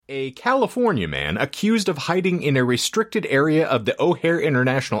A California man accused of hiding in a restricted area of the O'Hare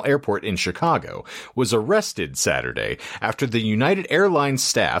International Airport in Chicago was arrested Saturday after the United Airlines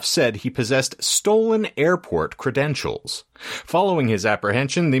staff said he possessed stolen airport credentials. Following his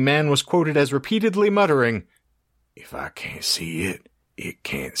apprehension, the man was quoted as repeatedly muttering, "If I can't see it, it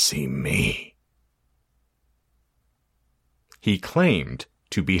can't see me." He claimed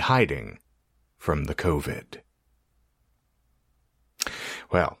to be hiding from the COVID.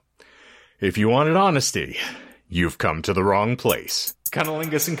 Well, if you wanted honesty, you've come to the wrong place.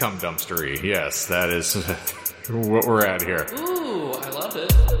 Cunnilingus and cum dumpstery. Yes, that is what we're at here. Ooh, I love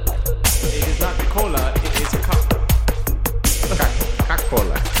it. It is not cola, it is a cock.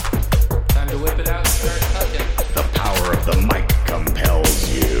 Coca-Cola. Time to whip it out and start tucking. The power of the mic compels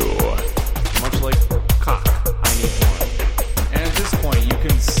you. Much like cock, I need more. And at this point, you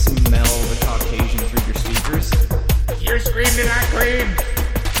can smell the Caucasian through your speakers. You're screaming, I scream.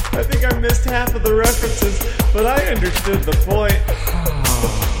 I think I missed half of the references, but I understood the point.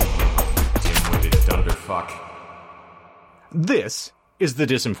 Dim-witted dunderfuck. This is the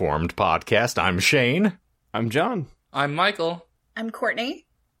Disinformed Podcast. I'm Shane. I'm John. I'm Michael. I'm Courtney.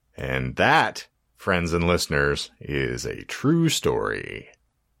 And that, friends and listeners, is a true story.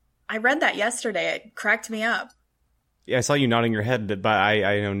 I read that yesterday. It cracked me up. Yeah, I saw you nodding your head, but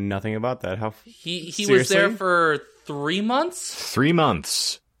I know nothing about that. How He seriously? was there for 3 months? 3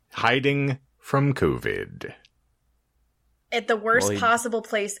 months. Hiding from COVID. At the worst Well, possible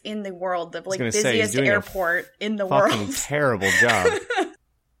place in the world. The gonna say, he's busiest doing a airport in the fucking world. terrible job.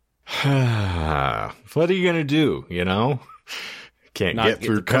 What are you going to do, you know? Can't Not get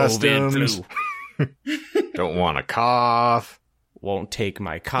through the COVID customs. flu. Don't want to cough. Won't take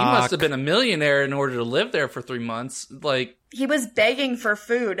my He cock. must have been a millionaire in order to live there for 3 months. Like, He was begging for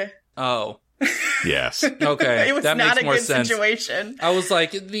food. oh, Yes. okay. It was that not makes a more good sense. situation. I was like,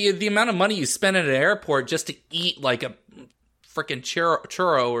 the amount of money you spend at an airport just to eat like a freaking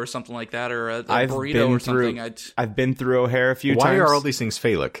churro or something like that, or a I've burrito been or something. I've been through O'Hare a few Why times. are all these things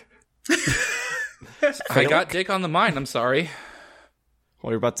phallic? I got dick on the mind. I'm sorry.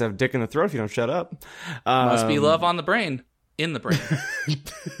 Well, you're about to have dick in the throat if you don't shut up. Must be love on the brain. In the brain.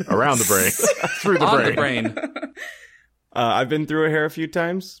 Around the brain. Through the on brain. the brain. I've been through O'Hare a few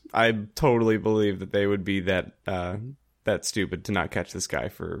times. I totally believe that they would be that stupid to not catch this guy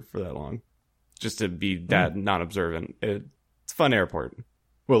for that long. Just to be that non-observant. It's a fun airport.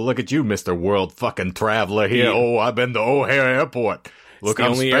 Well, look at you, Mr. World fucking Traveler here. Yeah. Oh, I've been to O'Hare Airport. Look, It's the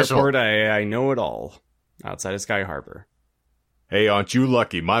I'm only special. airport I know it all. Outside of Sky Harbor. Hey, aren't you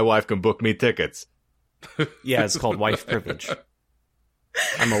lucky? My wife can book me tickets. Yeah, it's called wife privilege.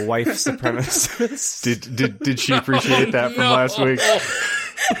 I'm a wife supremacist. Did she appreciate that from last week?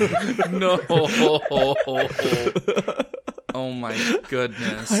 No. Oh my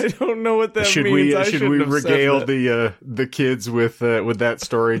goodness. I don't know what that Should means. I we shouldn't have said regale that. the kids with that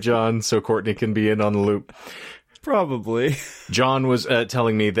story, John, so Courtney can be in on the loop? Probably. John was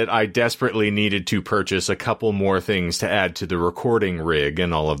telling me that I desperately needed to purchase a couple more things to add to the recording rig,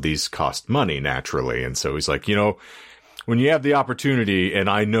 and all of these cost money, naturally. And so he's like, you know, when you have the opportunity, and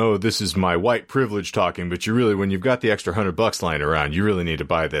I know this is my white privilege talking, but you really, when you've got the extra $100 lying around, you really need to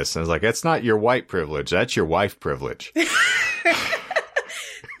buy this. And I was like, that's not your white privilege. That's your wife privilege.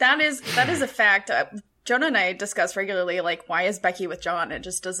 That is a fact. Jonah and I discuss regularly, like, why is Becky with John? It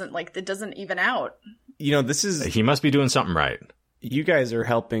just doesn't, like, it doesn't even out. You know, this is... He must be doing something right. You guys are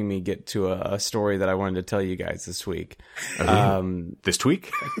helping me get to a story that I wanted to tell you guys this week. This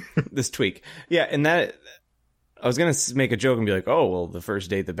tweak? This tweak. Yeah, and that... I was going to make a joke and be like, oh, well, the first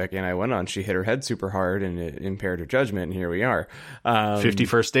date that Becky and I went on, she hit her head super hard and it impaired her judgment, and here we are. 50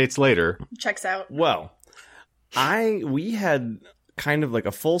 first dates later. Checks out. Well, we had kind of like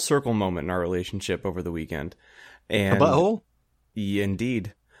a full circle moment in our relationship over the weekend. And A butthole? Yeah,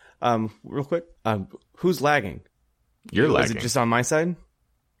 indeed. Real quick, who's lagging? You're Is lagging. it just on my side?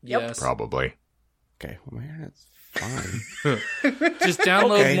 Yes. Probably. Okay, well, my internet's fine. Just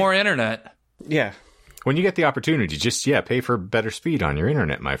download Okay. more internet. Yeah. When you get the opportunity, just, pay for better speed on your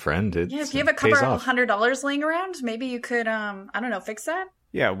internet, my friend. Yeah, if you have a pays couple off. $100 laying around, maybe you could, I don't know, fix that?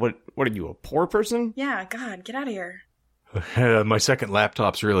 Yeah, what are you, a poor person? Yeah, God, get out of here. My second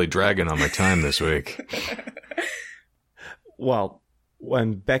laptop's really dragging on my time this week. Well,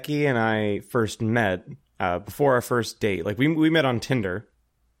 when Becky and I first met, before our first date, like we met on Tinder,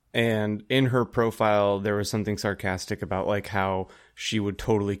 and in her profile there was something sarcastic about like how she would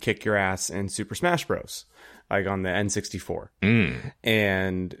totally kick your ass in Super Smash Bros. Like on the N64.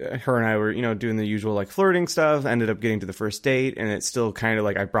 And her and I were, doing the usual like flirting stuff, ended up getting to the first date, and it's still kind of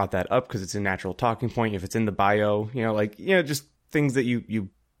like I brought that up because it's a natural talking point. If it's in the bio, just things that you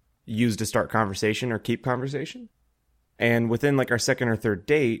use to start conversation or keep conversation. And within like our second or third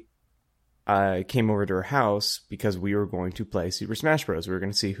date, I came over to her house because we were going to play Super Smash Bros. We were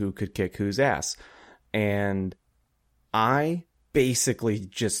going to see who could kick whose ass. And I basically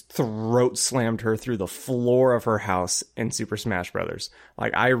just throat slammed her through the floor of her house in Super Smash Brothers.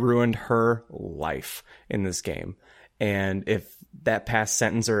 Like, I ruined her life in this game. And if that past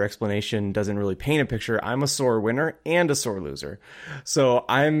sentence or explanation doesn't really paint a picture, I'm a sore winner and a sore loser. So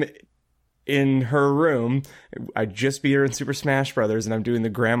I'm in her room. I just beat her in Super Smash Brothers, and I'm doing the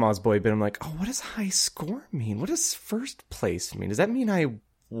grandma's boy bit. I'm like, oh, what does high score mean? What does first place mean? Does that mean I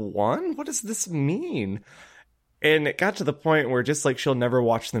won? What does this mean? And it got to the point where just like she'll never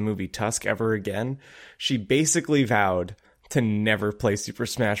watch the movie Tusk ever again. She basically vowed to never play Super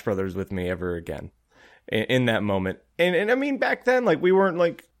Smash Brothers with me ever again in that moment. And I mean, back then, like, we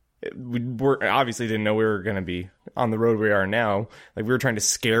obviously didn't know we were going to be on the road we are now. Like, we were trying to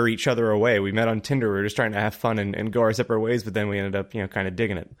scare each other away. We met on Tinder. We were just trying to have fun and go our separate ways. But then we ended up, kind of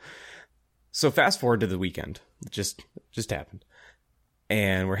digging it. So fast forward to the weekend. It just happened.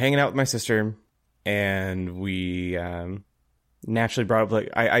 And we're hanging out with my sister. And we naturally brought up, like,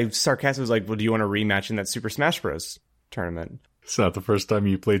 I sarcastically was like, well, do you want a rematch in that Super Smash Bros. Tournament? It's not the first time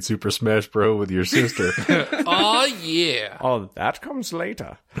you played Super Smash Bros. With your sister. Oh, yeah. Oh, that comes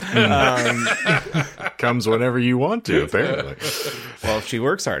later. Comes whenever you want to, apparently. Well, if she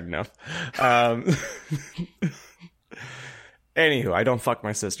works hard enough. Anywho, I don't fuck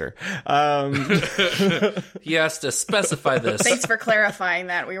my sister. He has to specify this. Thanks for clarifying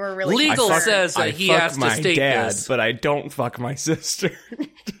that. We were really Legal concerned. says that he has to state dad, this. but I don't fuck my sister.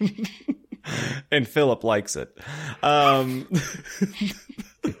 And Philip likes it.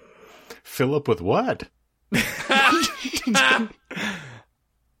 Philip with what?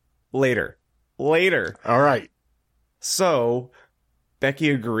 Later. All right. So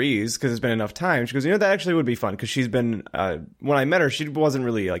Becky agrees because it's been enough time. She goes, that actually would be fun, because she's been, when I met her, she wasn't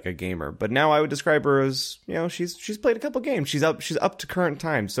really like a gamer, but now I would describe her as, she's played a couple games. She's up to current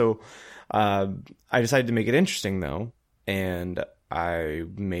time. So I decided to make it interesting, though, and I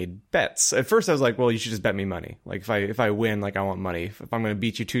made bets. At first I was like, well, you should just bet me money. Like, if I win, like, I want money. If I'm going to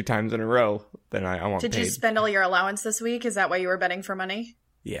beat you 2 times in a row, then I want paid. Did you spend all your allowance this week? Is that why you were betting for money?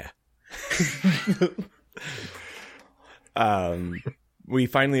 Yeah. We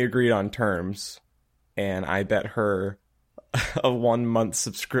finally agreed on terms, and I bet her a 1-month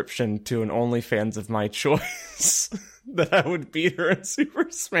subscription to an OnlyFans of my choice that I would beat her in Super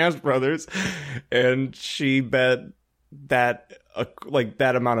Smash Brothers, and she bet that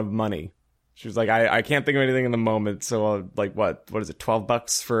that amount of money. She was like, I can't think of anything in the moment, so like, what is it,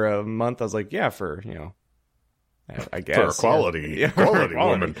 $12 for a month? I was like, yeah, for I guess for a quality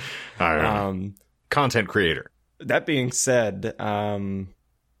woman, content creator. That being said,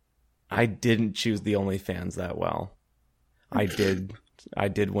 I didn't choose the OnlyFans that well. I did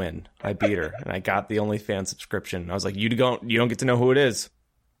win. I beat her, and I got the OnlyFans subscription. I was like, you don't get to know who it is.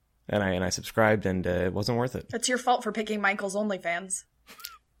 And I subscribed, and it wasn't worth it. That's your fault for picking Michael's OnlyFans.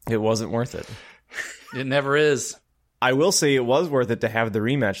 It wasn't worth it. It never is. I will say it was worth it to have the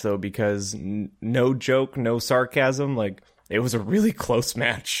rematch, though, because no joke, no sarcasm. Like, it was a really close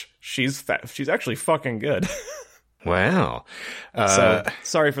match. She's actually fucking good. Wow. So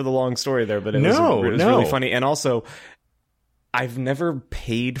sorry for the long story there, but it was really funny. And also, I've never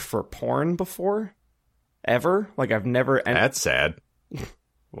paid for porn before, ever. Like, I've never. That's sad.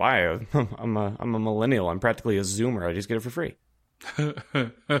 Why? I'm a millennial. I'm practically a Zoomer. I just get it for free.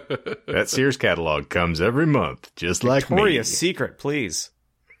 That Sears catalog comes every month, just like me. Victoria's Secret, please.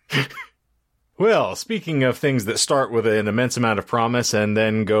 Well, speaking of things that start with an immense amount of promise and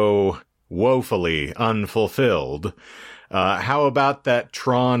then go woefully unfulfilled, how about that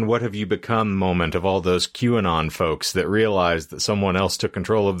Tron what have you become moment of all those QAnon folks that realized that someone else took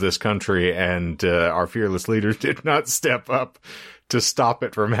control of this country and our fearless leaders did not step up to stop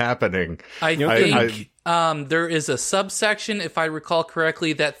it from happening? I think there is a subsection, if I recall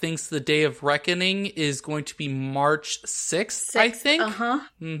correctly, that thinks the Day of Reckoning is going to be March 6th, I think. Uh-huh.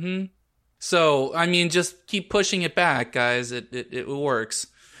 Mm-hmm. So, I mean, just keep pushing it back, guys. It works.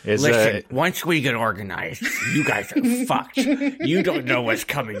 Listen, once we get organized, you guys are fucked. You don't know what's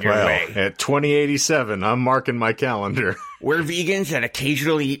coming your way. At 2087, I'm marking my calendar. We're vegans that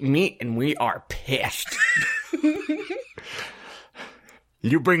occasionally eat meat, and we are pissed.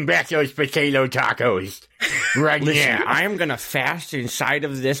 You bring back those potato tacos right Listen, now. I am going to fast inside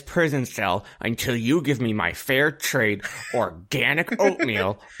of this prison cell until you give me my fair trade organic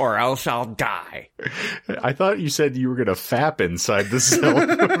oatmeal, or else I'll die. I thought you said you were going to fap inside the cell.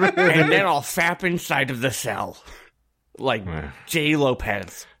 And then I'll fap inside of the cell. Like J.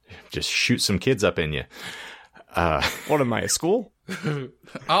 Lopez. just shoot some kids up in you. What am I, at school?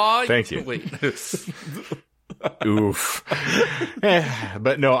 Thank you. Wait. Oof.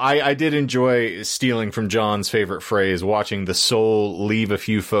 But no, I did enjoy stealing from John's favorite phrase, watching the soul leave a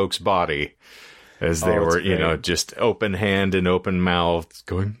few folks' body as they were, just open hand and open mouth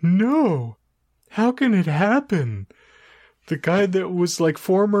going, no, how can it happen? The guy that was like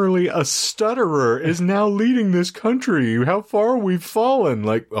formerly a stutterer is now leading this country. How far we've fallen.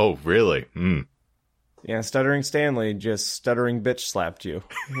 Like, oh, really? Mm. Yeah, Stuttering Stanley just stuttering bitch slapped you.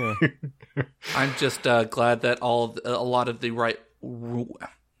 Yeah. I'm just glad that a lot of the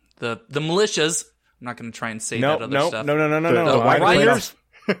the militias. I'm not going to try and say that other stuff. No. The white ringers?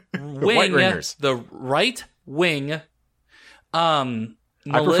 Wing, the right wing. Militia.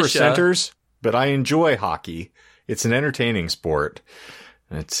 I prefer centers, but I enjoy hockey. It's an entertaining sport.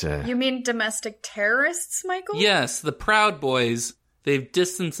 It's You mean domestic terrorists, Michael? Yes, the Proud Boys. They've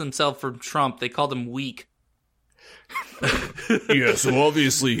distanced themselves from Trump. They called him weak. Yeah, so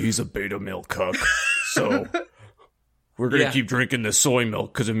obviously he's a beta male cuck. So we're going to keep drinking the soy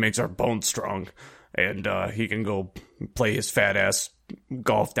milk because it makes our bones strong. And he can go play his fat ass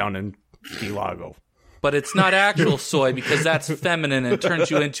golf down in Key Largo. But it's not actual soy because that's feminine and turns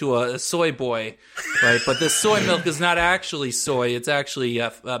you into a soy boy, right? But this soy milk is not actually soy. It's actually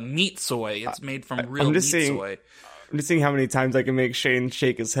meat soy. It's made from real meat soy. I'm just seeing how many times I can make Shane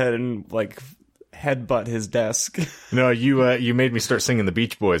shake his head and, like, headbutt his desk. No, you made me start singing the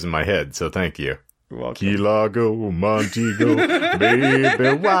Beach Boys in my head, so thank you. You're welcome. Key Largo, Montego,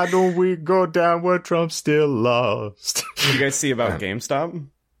 baby, why don't we go down where Trump's still lost? Did you guys see about GameStop?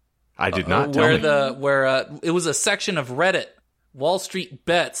 I did not where tell me. Where it was a section of Reddit, Wall Street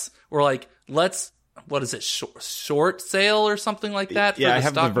bets were like, what is it, short sale or something like that? Yeah, for the I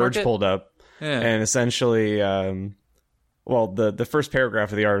have stock The Verge market? pulled up. Yeah. And essentially, the first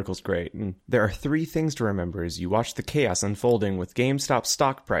paragraph of the article is great. And there are 3 things to remember as you watch the chaos unfolding with GameStop's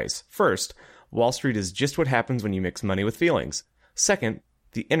stock price. First, Wall Street is just what happens when you mix money with feelings. Second,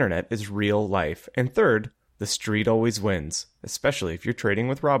 the internet is real life. And third, the street always wins, especially if you're trading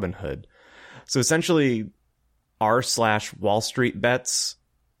with Robinhood. So essentially, r/Wall Street bets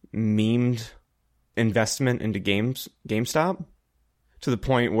memed investment into GameStop to the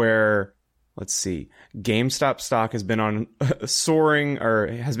point where, let's see, GameStop stock has been soaring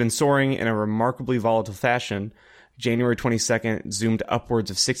in a remarkably volatile fashion. January 22nd zoomed upwards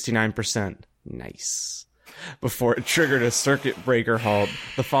of 69%. Nice. Before it triggered a circuit breaker halt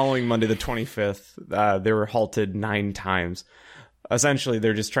the following Monday, the 25th. They were halted 9 times. Essentially,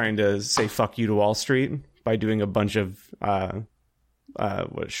 they're just trying to say fuck you to Wall Street by doing a bunch of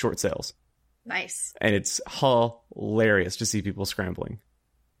short sales. Nice. And it's hilarious to see people scrambling.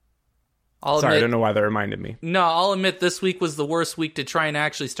 I don't know why that reminded me. No, I'll admit this week was the worst week to try and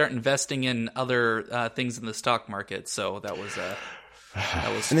actually start investing in other things in the stock market. So that was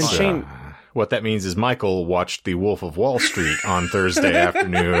And then fun. Shane, What that means is Michael watched The Wolf of Wall Street on Thursday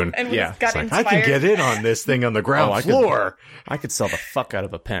afternoon. And Yeah, got Like, inspired. I can get in on this thing on the ground floor. I could sell the fuck out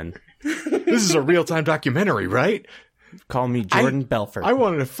of a pen. This is a real-time documentary, right? Call me Jordan Belfort. I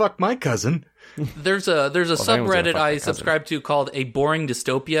wanted to fuck my cousin. There's a anyone's gonna subreddit fuck I my cousin. subscribe to called A Boring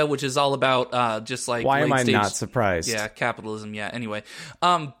Dystopia, which is all about just like Why am I late-stage- not surprised? Yeah, capitalism. Yeah. Anyway,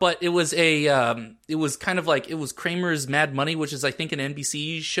 but it was it was kind of like, it was Kramer's Mad Money, which is I think an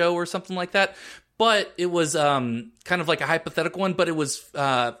NBC show or something like that. But it was kind of like a hypothetical one, but it was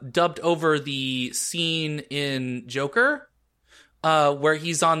dubbed over the scene in Joker, where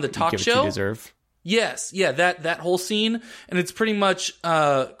he's on the talk Give it you show. deserve. Yes, yeah, that whole scene, and it's pretty much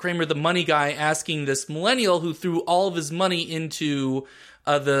Kramer, the money guy, asking this millennial who threw all of his money into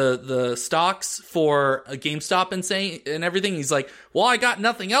the stocks for GameStop and everything. He's like, "Well, I got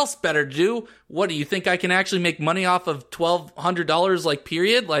nothing else better to do. What do you think I can actually make money off of $1,200 like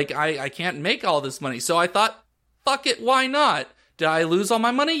period? Like I can't make all this money." So I thought, fuck it, why not? Did I lose all my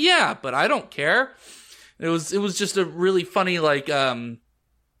money? Yeah, but I don't care. It was just a really funny like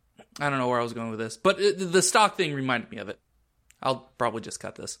I don't know where I was going with this, but the stock thing reminded me of it. I'll probably just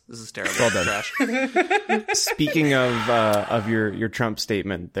cut this. This is terrible. Well done. Trash. Speaking of your Trump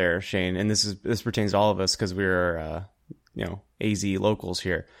statement there, Shane, and this pertains to all of us because we're AZ locals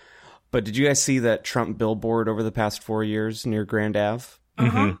here. But did you guys see that Trump billboard over the past 4 years near Grand Ave?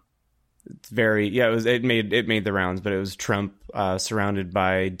 Mm-hmm. It's it made the rounds, but it was Trump surrounded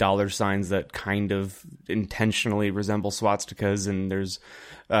by dollar signs that kind of intentionally resemble swastikas, and there's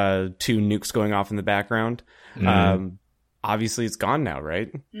 2 nukes going off in the background. Mm-hmm. Obviously, it's gone now,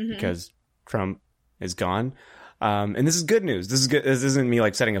 right? Mm-hmm. Because Trump is gone. And this is good news. This is good. This isn't me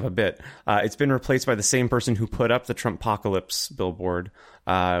like setting up a bit. It's been replaced by the same person who put up the Trumpocalypse billboard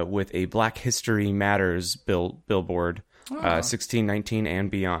with a Black History Matters billboard, 1619 and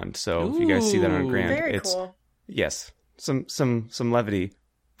beyond. So if you guys see that on Grand, very it's cool. Yes, some levity.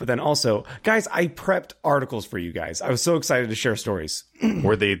 But then also, guys, I prepped articles for you guys. I was so excited to share stories.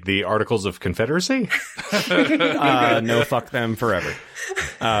 Were they the Articles of Confederacy? No, fuck them forever.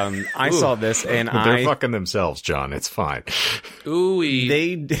 I saw this and They're fucking themselves, John. It's fine.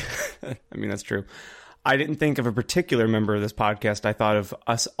 Ooh-wee. I mean, that's true. I didn't think of a particular member of this podcast. I thought of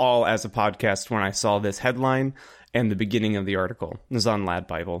us all as a podcast when I saw this headline and the beginning of the article. This is on Lad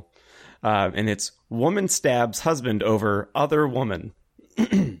Bible. And it's Woman Stabs Husband Over Other Woman.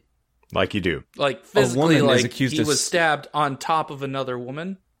 Like you do. Like physically, woman is like accused he of was stabbed on top of another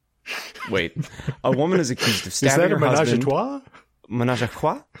woman. Wait. A woman is accused of Is stabbing that a her menage a husband. trois? Menage a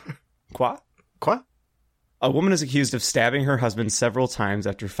quoi? Quoi? Quoi? A woman is accused of stabbing her husband several times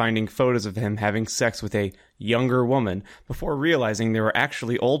after finding photos of him having sex with a younger woman before realizing they were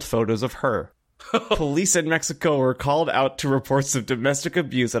actually old photos of her. Police in Mexico were called out to reports of domestic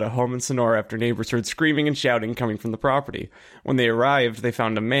abuse at a home in Sonora after neighbors heard screaming and shouting coming from the property. When they arrived, they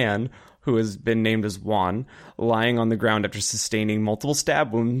found a man, who has been named as Juan, lying on the ground after sustaining multiple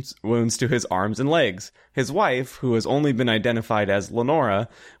stab wounds to his arms and legs. His wife, who has only been identified as Lenora,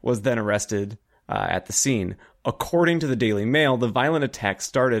 was then arrested at the scene. According to the Daily Mail, the violent attack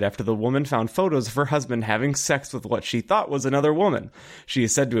started after the woman found photos of her husband having sex with what she thought was another woman. She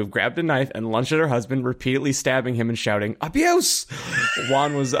is said to have grabbed a knife and lunged at her husband, repeatedly stabbing him and shouting, "Abuse!"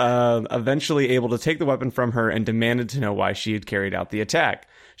 Juan was eventually able to take the weapon from her and demanded to know why she had carried out the attack.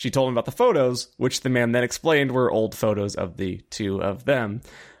 She told him about the photos, which the man then explained were old photos of the two of them.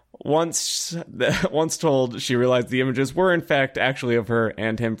 Once told, she realized the images were in fact actually of her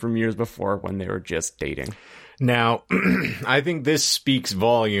and him from years before when they were just dating. Now, I think this speaks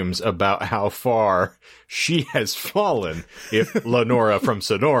volumes about how far she has fallen if Lenora from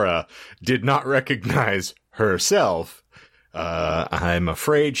Sonora did not recognize herself. I'm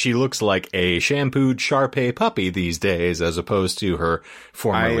afraid she looks like a shampooed Shar-Pei puppy these days as opposed to her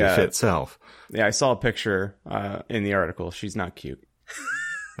formerly fit self. Yeah, I saw a picture in the article. She's not cute.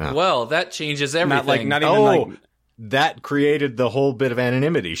 Well, that changes everything. Not even that created the whole bit of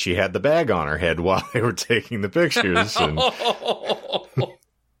anonymity. She had the bag on her head while they were taking the pictures. And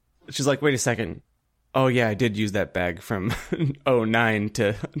she's like, wait a second. Oh, yeah, I did use that bag from 2009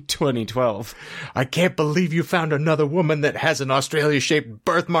 to 2012. I can't believe you found another woman that has an Australia-shaped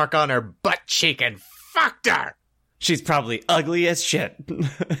birthmark on her butt cheek and fucked her. She's probably ugly as shit.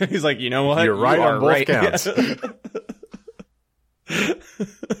 He's like, you know what? You're right on both counts.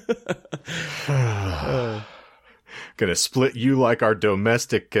 Gonna split you like our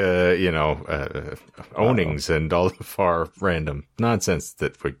domestic, ownings and all of our random nonsense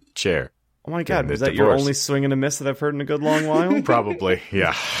that we share. Oh my god, is that your only swing and a miss that I've heard in a good long while? Probably,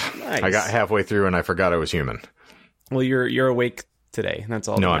 yeah. Nice. I got halfway through and I forgot I was human. Well, you're awake today. That's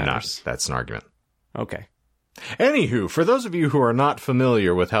all. No, that I'm matters. not. That's an argument. Okay. Anywho, for those of you who are not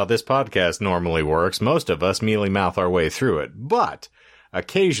familiar with how this podcast normally works, most of us mealy mouth our way through it. But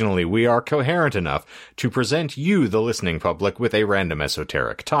occasionally we are coherent enough to present you, the listening public, with a random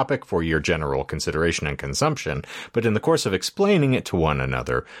esoteric topic for your general consideration and consumption. But in the course of explaining it to one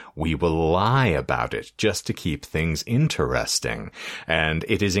another, we will lie about it just to keep things interesting. And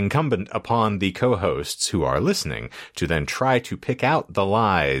it is incumbent upon the co-hosts who are listening to then try to pick out the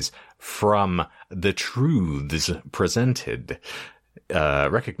lies from the truths presented,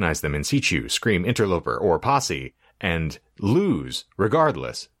 recognize them in situ, scream interloper or posse, and lose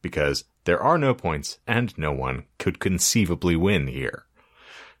regardless, because there are no points and no one could conceivably win here.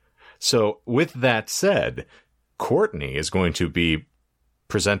 So with that said, Courtney is going to be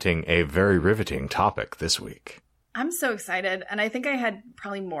presenting a very riveting topic this week. I'm so excited, and I think I had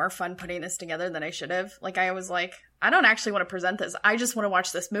probably more fun putting this together than I should have. Like, I was like, I don't actually want to present this. I just want to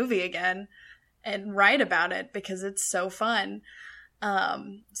watch this movie again and write about it because it's so fun.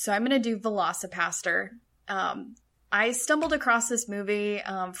 So I'm going to do VelociPastor. I stumbled across this movie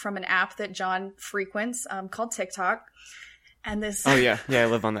from an app that John frequents called TikTok. And this... Oh, yeah. Yeah, I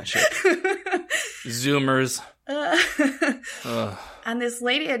live on that shit. Zoomers. And this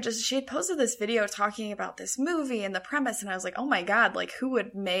lady she had posted this video talking about this movie and the premise, and I was like, oh my god, like, who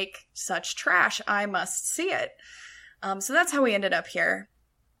would make such trash? I must see it. So that's how we ended up here.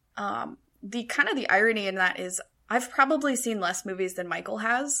 The irony in that is I've probably seen less movies than Michael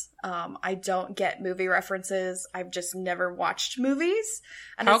has. I don't get movie references. I've just never watched movies.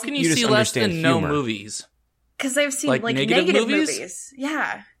 And how can you see less than no movies? Because I've seen like negative movies.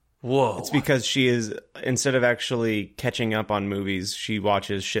 Yeah. Whoa. It's because she is, instead of actually catching up on movies, she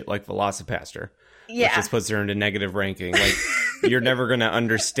watches shit like VelociPastor. Yeah. Which just puts her into negative ranking. Like, you're never going to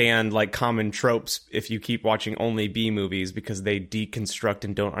understand, like, common tropes if you keep watching only B movies because they deconstruct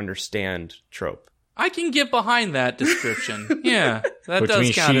and don't understand trope. I can get behind that description. Yeah, that Which does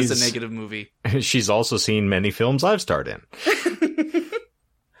means count as a negative movie. She's also seen many films I've starred in.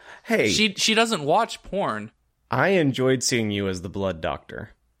 Hey, She doesn't watch porn. I enjoyed seeing you as the blood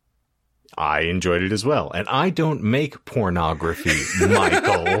doctor. I enjoyed it as well. And I don't make pornography,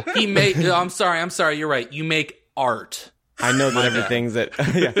 Michael. I'm sorry, you're right. You make art. I know that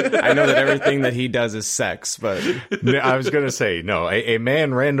I know that everything that he does is sex, but I was going to say, no, a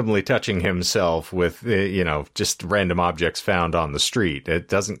man randomly touching himself with, just random objects found on the street, it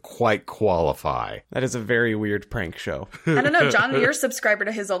doesn't quite qualify. that is a very weird prank show. I don't know, John, you're a subscriber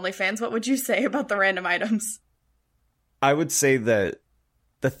to his OnlyFans. What would you say about the random items? I would say that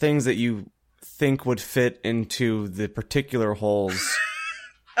the things that you think would fit into the particular holes.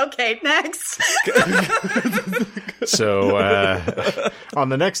 Okay, next. So, on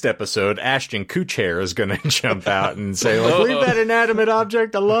the next episode, Ashton Kutcher is going to jump out and say, leave that inanimate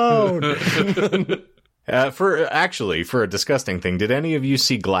object alone. For a disgusting thing, did any of you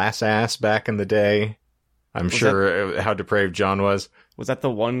see Glass Ass back in the day? I'm sure how depraved John was. Was that the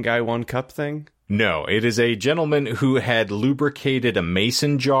one guy, one cup thing? No, it is a gentleman who had lubricated a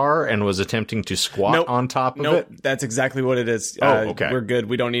mason jar and was attempting to squat on top of it. That's exactly what it is. Okay. We're good.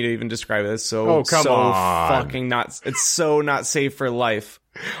 We don't need to even describe this. So, come on. Fucking not. It's so not safe for life.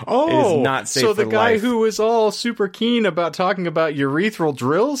 Oh, it is not safe so the for guy life. who was all super keen about talking about urethral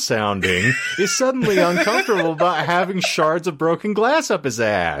drills sounding is suddenly uncomfortable about having shards of broken glass up his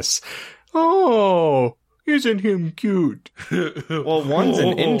ass. Oh, isn't him cute? Well, one's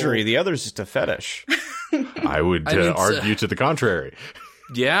an injury, the other's just a fetish. I would argue to the contrary.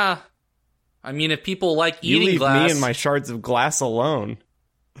 Yeah. I mean, if people like You eating leave glass... me and my shards of glass alone.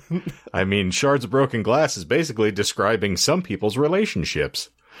 I mean, shards of broken glass is basically describing some people's relationships.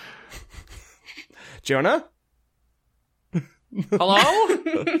 Jonah? Hello?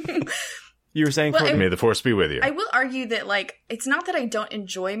 You were saying... Well, May the force be with you. I will argue that, it's not that I don't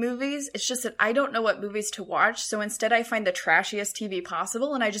enjoy movies, it's just that I don't know what movies to watch, so instead I find the trashiest TV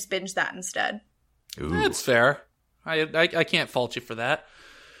possible, and I just binge that instead. Ooh. That's fair. I can't fault you for that.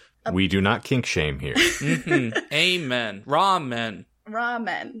 We do not kink shame here. Mm-hmm. Amen. Ramen.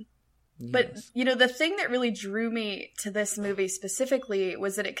 Ramen. But, the thing that really drew me to this movie specifically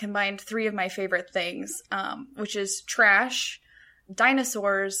was that it combined three of my favorite things, which is trash,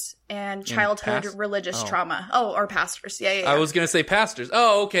 dinosaurs, and childhood religious trauma. Oh, or pastors. Yeah. I was going to say pastors.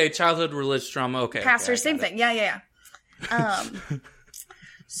 Oh, okay. Childhood religious trauma. Okay. Pastors, okay, same thing. Yeah.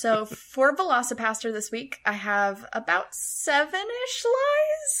 So for VelociPastor this week, I have about 7-ish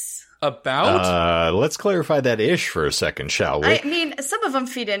lies. About? Let's clarify that ish for a second, shall we? I mean, some of them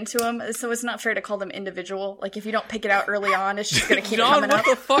feed into them, so it's not fair to call them individual. Like, if you don't pick it out early on, it's just going to keep John, coming up.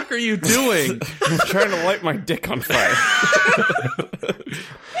 what the fuck are you doing? I'm trying to light my dick on fire.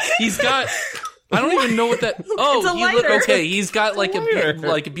 He's got... I don't even know what that... Oh, It's a you lighter. look okay. He's got like a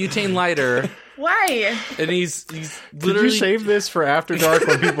butane lighter, Why? and he's Did literally... you save this for After Dark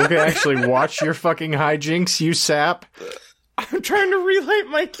when people can actually watch your fucking hijinks, you sap? I'm trying to relight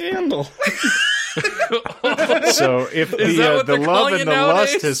my candle. So if Is that what the they're love calling and it the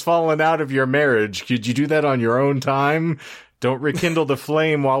nowadays? lust has fallen out of your marriage, could you do that on your own time? Don't rekindle the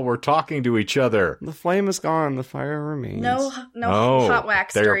flame while we're talking to each other. The flame is gone. The fire remains. No Oh, hot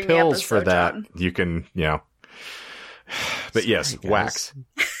wax there are during the pills episode, for that. John. You can, But yes, Sorry, guys. wax.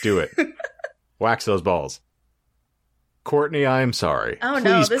 Do it. Wax those balls. Courtney, I'm sorry. Oh Please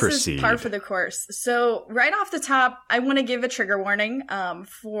no, this proceed. is par for the course. So right off the top, I want to give a trigger warning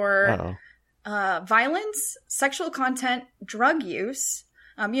for violence, sexual content, drug use.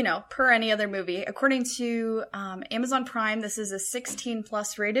 Per any other movie. According to Amazon Prime, this is a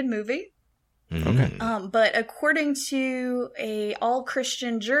 16+ rated movie. Okay. But according to a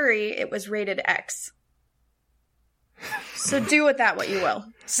all-Christian jury, it was rated X. So do with that what you will.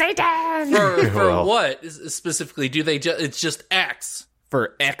 Satan! For Well. what specifically? Do they just... It's just X.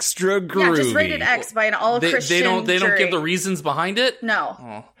 For extra groovy. Yeah, just rated X by an all-Christian They don't jury. give the reasons behind it? No.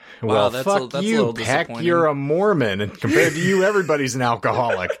 Oh. Well, Wow, that's fuck that's a you, little Peck. disappointing. You're a Mormon, and compared to you, everybody's an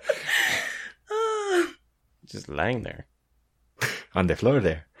alcoholic. Just lying there. On the floor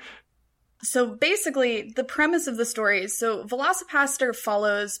there. So basically, the premise of the story is, so VelociPastor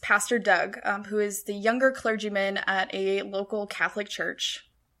follows Pastor Doug, who is the younger clergyman at a local Catholic church.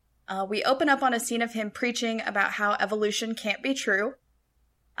 We open up on a scene of him preaching about how evolution can't be true.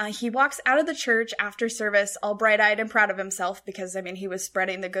 He walks out of the church after service, all bright-eyed and proud of himself because, I mean, he was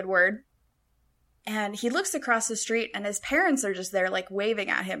spreading the good word. And he looks across the street, and his parents are just there, like, waving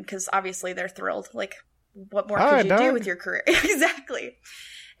at him because obviously they're thrilled. Like, what more could you do with your career? Exactly.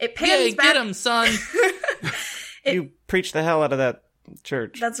 It pans back. Get him, son. You preach the hell out of that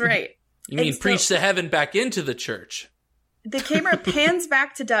church. That's right. You mean preach to heaven back into the church. The camera pans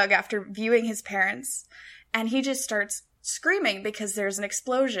back to Doug after viewing his parents, and he just starts screaming because there's an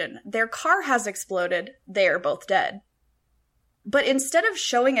explosion. Their car has exploded. They are both dead. But instead of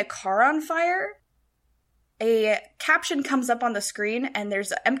showing a car on fire, a caption comes up on the screen, and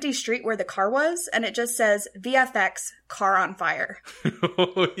there's an empty street where the car was, and it just says, VFX, car on fire.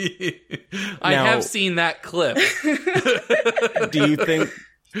 I have seen that clip. Do you think,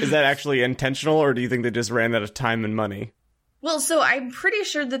 is that actually intentional, or do you think they just ran out of time and money? Well, so I'm pretty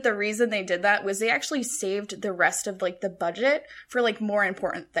sure that the reason they did that was they actually saved the rest of, like, the budget for, like, more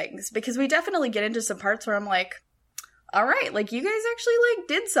important things. Because we definitely get into some parts where I'm like, all right, like, you guys actually, like,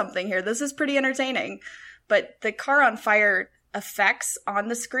 did something here. This is pretty entertaining. But the car on fire effects on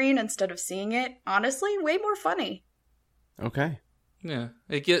the screen instead of seeing it, honestly, way more funny. Okay. Yeah,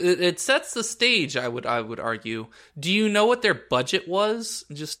 it sets the stage. I would argue. Do you know what their budget was?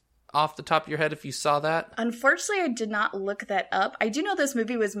 Just off the top of your head, if you saw that. Unfortunately, I did not look that up. I do know this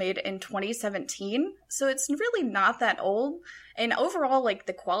movie was made in 2017, so it's really not that old. And overall, like,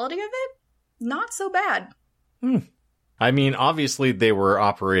 the quality of it, not so bad. I mean, obviously they were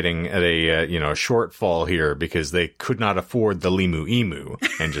operating at a, shortfall here because they could not afford the Limu Emu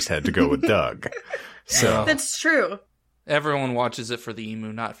and just had to go with Doug. So That's true. Everyone watches it for the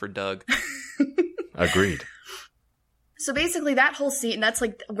emu, not for Doug. Agreed. So basically that whole scene, that's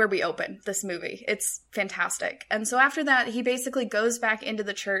like where we open this movie. It's fantastic. And so after that, he basically goes back into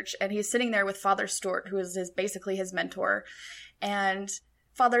the church and he's sitting there with Father Stewart, who is basically his mentor. And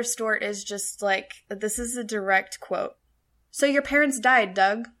Father Stewart is just like, this is a direct quote. So your parents died,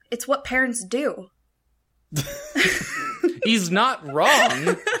 Doug. It's what parents do. He's not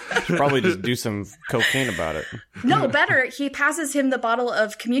wrong. Probably just do some cocaine about it. No, better. He passes him the bottle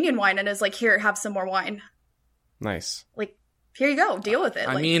of communion wine and is like, here, have some more wine. Nice. Like, here you go. Deal with it.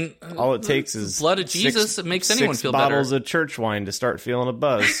 I like, mean, all it takes is blood of Jesus. It makes anyone feel better. 6 bottles of church wine to start feeling a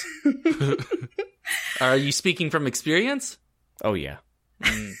buzz. Are you speaking from experience? Oh, yeah.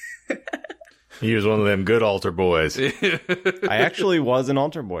 He was one of them good altar boys. I actually was an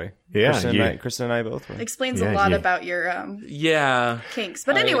altar boy. Yeah, Kristen and I both were. explains a lot about your kinks.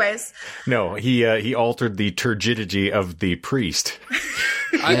 But anyways. No, he altered the turgidity of the priest.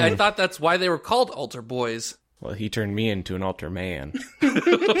 I thought that's why they were called altar boys. Well, he turned me into an altar man.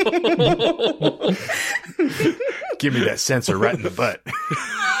 Give me that sensor right in the butt.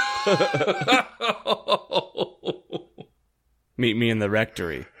 Meet me in the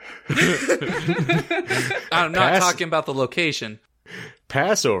rectory. I'm not talking about the location.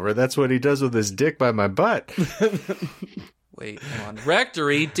 Passover, that's what he does with his dick by my butt. Wait, hold on.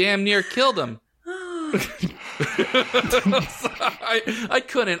 Rectory damn near killed him. I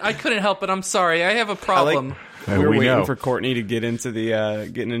couldn't help it. I'm sorry. I have a problem. We were waiting for Courtney to get into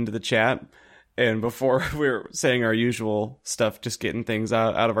the chat, and before we were saying our usual stuff, just getting things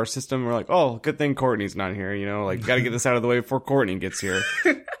out of our system, we're like, oh, good thing Courtney's not here, got to get this out of the way before Courtney gets here.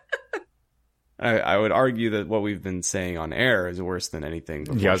 I would argue that what we've been saying on air is worse than anything.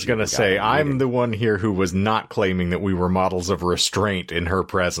 Yeah, I was going to say, I'm the one here who was not claiming that we were models of restraint in her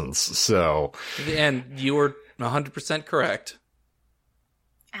presence, so... And you were 100% correct.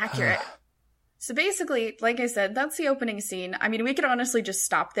 Accurate. So basically, like I said, that's the opening scene. I mean, we could honestly just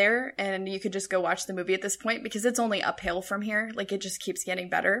stop there, and you could just go watch the movie at this point, because it's only uphill from here. Like, it just keeps getting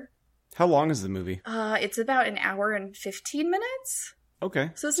better. How long is the movie? It's about an hour and 15 minutes.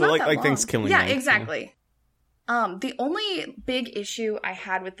 Okay. So it's not that long. Things killing. Yeah, exactly. The only big issue I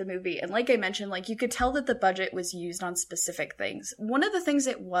had with the movie, and like I mentioned, like, you could tell that the budget was used on specific things. One of the things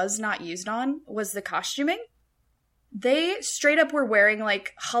it was not used on was the costuming. They straight up were wearing,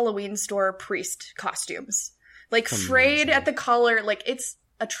 like, Halloween store priest costumes. Like, frayed at the collar. Like, it's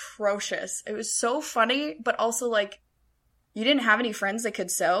atrocious. It was so funny, but also, like, you didn't have any friends that could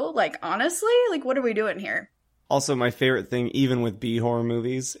sew? Like, honestly? Like, what are we doing here? Also, my favorite thing, even with B-horror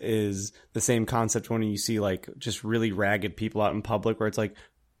movies, is the same concept when you see, like, just really ragged people out in public, where it's like,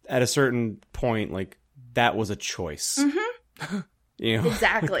 at a certain point, like, that was a choice. Mm-hmm.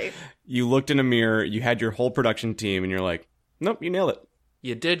 Exactly. You looked in a mirror, you had your whole production team, and you're like, nope, you nailed it.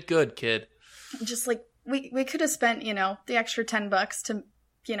 You did good, kid. Just, like, we could have spent, the extra $10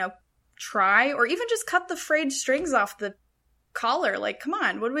 to, try, or even just cut the frayed strings off the collar. Like, come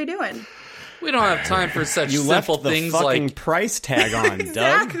on, what are we doing? We don't have time for such You simple left the things fucking like price tag on, Doug.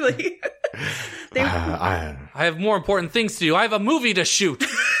 Exactly. I have more important things to do. I have a movie to shoot.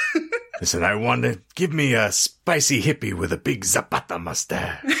 Listen, I want to give me a spicy hippie with a big Zapata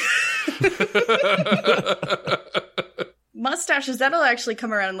mustache. Mustaches, that'll actually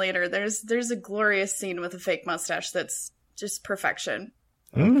come around later. There's a glorious scene with a fake mustache that's just perfection.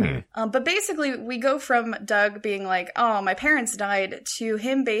 Okay. But basically, we go from Doug being like, oh, my parents died, to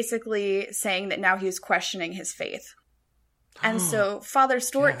him basically saying that now he's questioning his faith. And so Father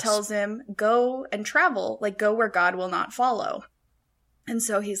Stewart tells him, go and travel, like go where God will not follow. And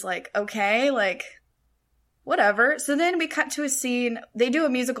so he's like, okay, like, whatever. So then we cut to a scene, they do a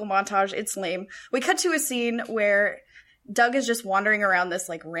musical montage, it's lame. We cut to a scene where Doug is just wandering around this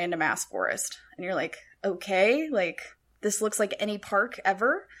like random ass forest. And you're like, okay, like, this looks like any park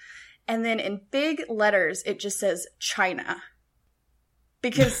ever. And then in big letters, it just says China.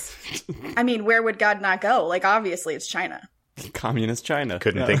 Because, I mean, where would God not go? Like, obviously it's China. Communist China.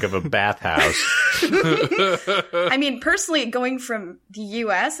 Couldn't think of a bathhouse. I mean, personally, going from the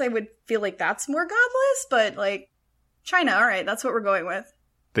US, I would feel like that's more godless, but like, China, all right, that's what we're going with.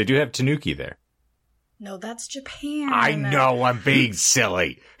 They do have Tanuki there. No, that's Japan. I know, I'm being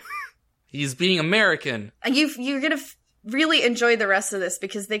silly. He's being American. You're gonna really enjoy the rest of this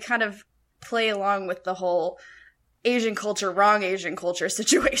because they kind of play along with the whole Asian culture, wrong Asian culture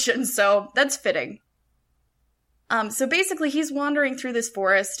situation, so that's fitting. So basically, he's wandering through this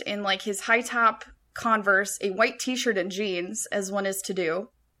forest in like his high top Converse, a white t-shirt and jeans, as one is to do.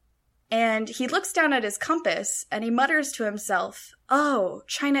 And he looks down at his compass and he mutters to himself, oh,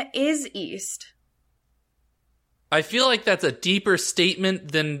 China is east. I feel like that's a deeper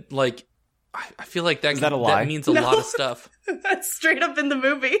statement than like. I feel like that, Is that a lie? That means a lot of stuff. That's straight up in the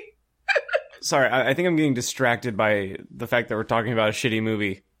movie. Sorry, I think I'm getting distracted by the fact that we're talking about a shitty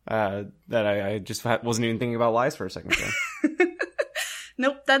movie. That I just wasn't even thinking about lies for a second ago.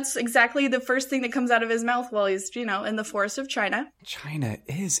 Nope, that's exactly the first thing that comes out of his mouth while he's, in the forest of China. China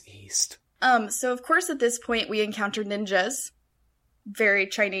is east. So of course at this point we encounter ninjas. Very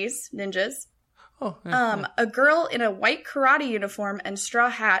Chinese ninjas. Oh, yeah. A girl in a white karate uniform and straw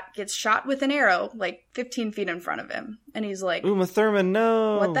hat gets shot with an arrow like 15 feet in front of him. And he's like, Uma Thurman,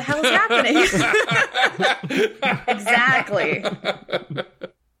 no! what the hell's happening? Exactly.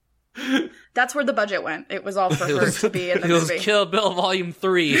 That's where the budget went. It was all for her to be in the it was movie. Kill Bill Volume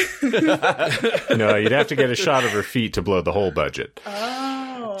 3. No, you'd have to get a shot of her feet to blow the whole budget.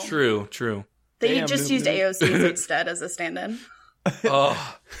 Oh. True. They Damn, just used AOCs instead as a stand-in.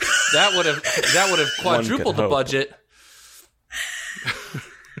 Oh, that would have quadrupled the hope. budget.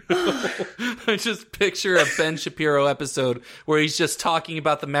 I just picture a Ben Shapiro episode where he's just talking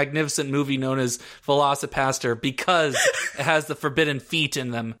about the magnificent movie known as VelociPastor because it has the forbidden feet in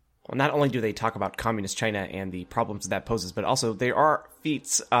them. Well, not only do they talk about communist China and the problems that poses, but also there are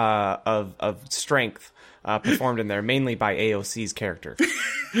feats of strength performed in there, mainly by AOC's character.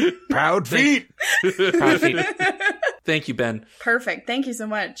 Proud feet! Proud feet. Thank you, Ben. Perfect. Thank you so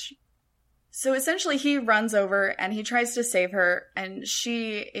much. So essentially he runs over and he tries to save her and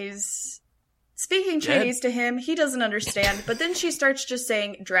she is speaking Chinese to him. He doesn't understand, but then she starts just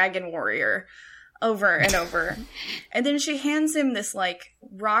saying Dragon Warrior over and over. And then she hands him this like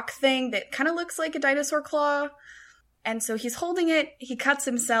rock thing that kind of looks like a dinosaur claw. And so he's holding it. He cuts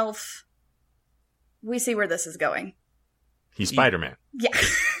himself. We see where this is going. He's Spider-Man. Yeah,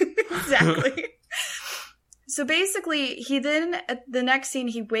 exactly. So basically, he then, at the next scene,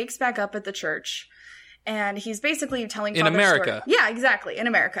 he wakes back up at the church. And he's basically telling In Father America. Stewart. Yeah, exactly. In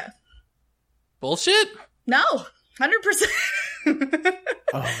America. Bullshit? No, 100%.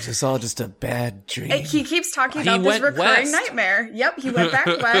 Oh, is this all just a bad dream? He keeps talking He about this went recurring west. nightmare. Yep, he went back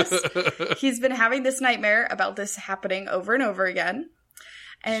west. He's been having this nightmare about this happening over and over again.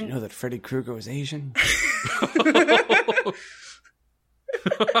 Did you know that Freddy Krueger was Asian?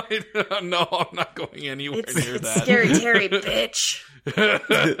 No, I'm not going anywhere near It's that. Scary Terry, bitch.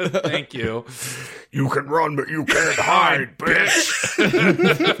 Thank you. You can run, but you can't hide, bitch!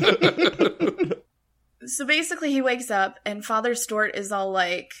 So basically he wakes up and Father Stewart is all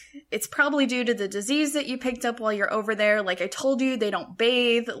like, it's probably due to the disease that you picked up while you're over there. Like I told you, they don't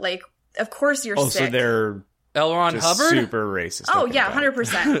bathe. Like, of course you're sick. So they're L. Ron just Hubbard? super racist. Oh, Okay, yeah, got it.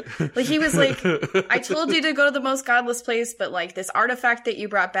 100%. Like, he was like, I told you to go to the most godless place, but, like, this artifact that you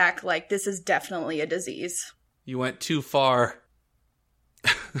brought back, like, this is definitely a disease. You went too far.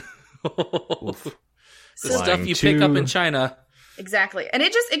 The stuff Flying you pick up too- in China. Exactly. And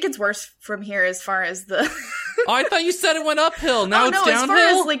it gets worse from here as far as the... Oh, I thought you said it went uphill. Now it's as downhill? far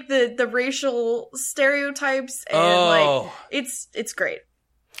as, like, the racial stereotypes and, like, it's great.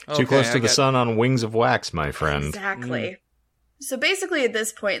 Too close to the sun on wings of wax, my friend. Exactly. So basically at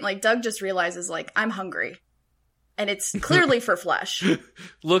this point, like, Doug just realizes, like, I'm hungry. And it's clearly for flesh.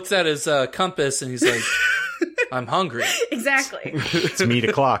 Looks at his compass and he's like, I'm hungry. Exactly. It's meat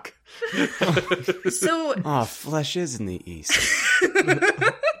o'clock. So... flesh is in the east.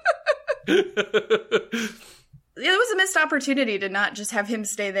 It was a missed opportunity to not just have him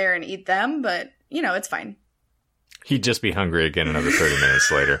stay there and eat them, but, you know, it's fine. He'd just be hungry again another 30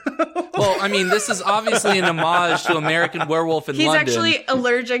 minutes later. Well, I mean, this is obviously an homage to American Werewolf in London. He's actually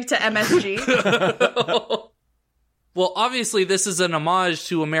allergic to MSG. Well, obviously, this is an homage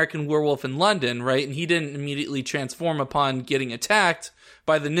to American Werewolf in London, right? And he didn't immediately transform upon getting attacked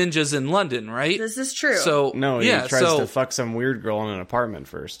by the ninjas in London, right? This is true. So No, he tries to fuck some weird girl in an apartment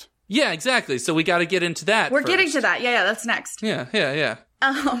first. Yeah, exactly. So we got to get into that We're first. getting to that. Yeah, that's next. Yeah.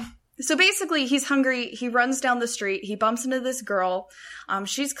 So basically, he's hungry. He runs down the street. He bumps into this girl.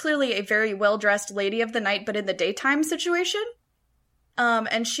 She's clearly a very well-dressed lady of the night, but in the daytime situation.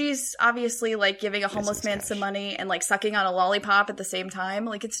 And she's obviously, like, giving a homeless man some money and, like, sucking on a lollipop at the same time.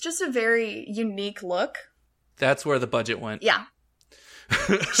 Like, it's just a very unique look. That's where the budget went. Yeah.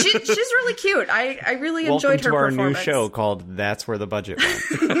 She's really cute. I really enjoyed her Welcome to our performance. new show called That's Where the Budget Went.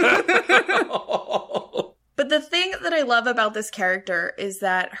 But the thing that I love about this character is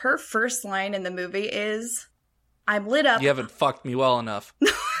that her first line in the movie is, I'm lit up. You haven't fucked me well enough.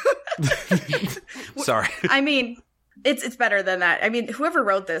 Sorry. I mean, it's better than that. I mean, whoever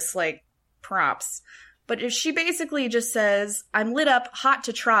wrote this, like, props. But if she basically just says, I'm lit up, hot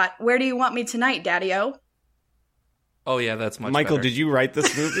to trot. Where do you want me tonight, Daddy-O? Oh, yeah, that's much Michael, better. did you write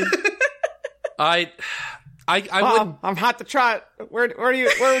this movie? I Mom, I'm hot to trot. Where would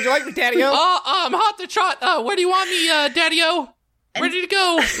you like me, Daddy-O? I'm hot to trot. Where do you want me, Daddy-O? Ready to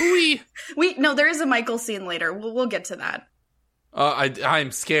go. Ooh-wee. No, there is a Michael scene later. We'll get to that.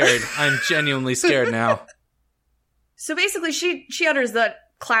 I'm scared. I'm genuinely scared now. So basically, she utters that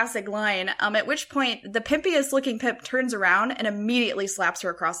classic line, at which point the pimpiest looking pimp turns around and immediately slaps her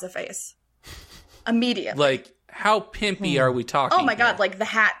across the face. Immediately. Like, how pimpy are we talking? Oh my god, like the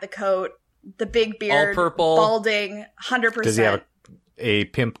hat, the coat, the big beard, all purple, balding, 100%. Does he have a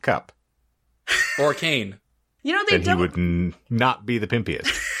pimp cup? Or cane? You know, they Then he would not be the pimpiest.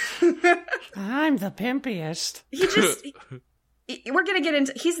 I'm the pimpiest. He just... we're gonna get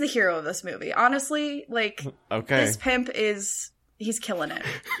into... He's the hero of this movie. Honestly, like, okay. This pimp is... He's killing it.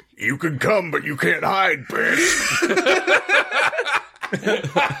 You can come, but you can't hide, bitch.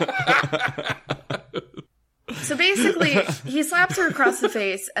 So basically, he slaps her across the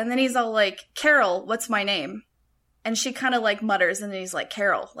face, and then he's all like, Carol, what's my name? And she kind of, like, mutters, and then he's like,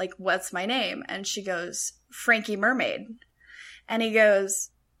 Carol, like, what's my name? And she goes, Frankie Mermaid. And he goes,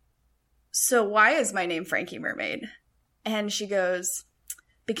 so why is my name Frankie Mermaid? And she goes,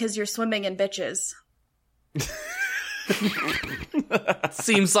 because you're swimming in bitches.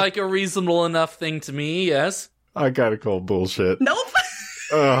 Seems like a reasonable enough thing to me, yes. I gotta call bullshit. Nope.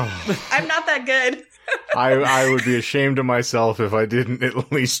 I'm not that good. I would be ashamed of myself if I didn't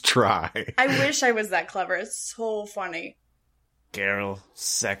at least try. I wish I was that clever. It's so funny. Carol,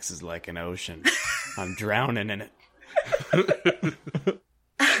 sex is like an ocean. I'm drowning in it.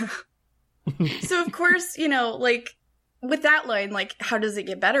 So, of course, you know, like, with that line, like, how does it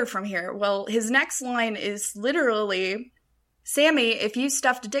get better from here? Well, his next line is literally, Sammy, if you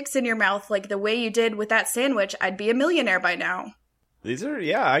stuffed dicks in your mouth like the way you did with that sandwich, I'd be a millionaire by now. These are,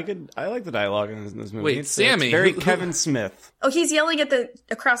 I like the dialogue in this movie. Wait, Sammy, it's very who- Kevin Smith. Oh, he's yelling at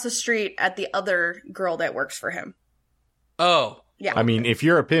across the street at the other girl that works for him. Oh. Yeah. I mean, if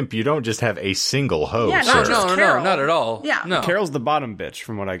you're a pimp, you don't just have a single hoe, Yeah, sir. not just No, Carol. not at all. Yeah. No. Carol's the bottom bitch,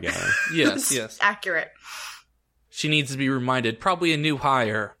 from what I gather. Yes. Accurate. She needs to be reminded. Probably a new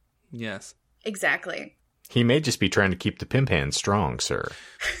hire. Yes. Exactly. He may just be trying to keep the pimp hand strong, sir.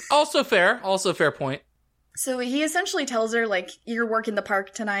 Also fair point. So he essentially tells her, like, you're working the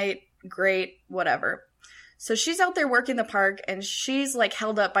park tonight. Great. Whatever. So she's out there working the park, and she's, like,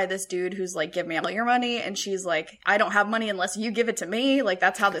 held up by this dude who's like, give me all your money. And she's like, I don't have money unless you give it to me. Like,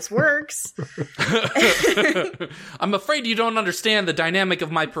 that's how this works. I'm afraid you don't understand the dynamic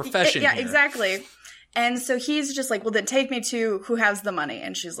of my profession. Yeah, here. exactly. And so he's just like, well, then take me to who has the money.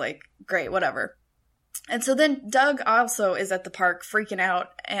 And she's like, great, whatever. And so then Doug also is at the park freaking out.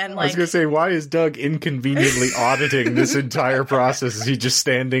 And I like, was going to say, why is Doug inconveniently auditing this entire process? Is he just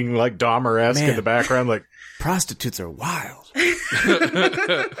standing like Dahmer-esque in the background like, prostitutes are wild.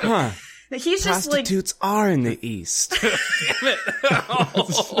 Huh. he's just like, Prostitutes are in the East. You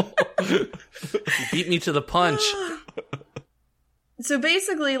beat me to the punch. So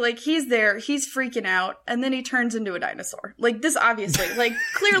basically, like, he's there, he's freaking out, and then he turns into a dinosaur. Like, this obviously, like,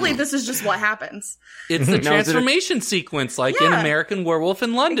 clearly this is just what happens. It's the transformation sequence, like in American Werewolf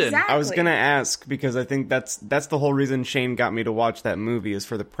in London. Exactly. I was gonna ask, because I think that's the whole reason Shane got me to watch that movie, is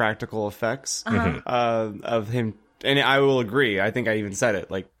for the practical effects of him. And I will agree. I think I even said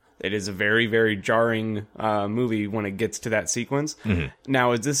it. Like, it is a very, very jarring movie when it gets to that sequence. Mm-hmm.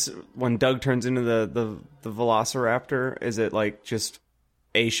 Now, is this when Doug turns into the Velociraptor? Is it like just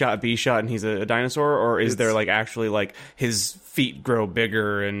A shot, B shot, and he's a dinosaur, or is there like actually like his feet grow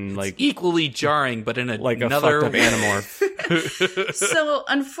bigger and like equally jarring, but in like another a fucked up animorph? So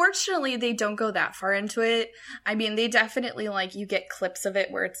unfortunately, they don't go that far into it. I mean, they definitely like you get clips of it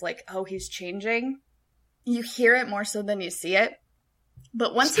where it's like, oh, he's changing. You hear it more so than you see it.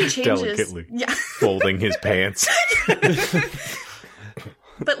 But once he changes, delicately folding his pants.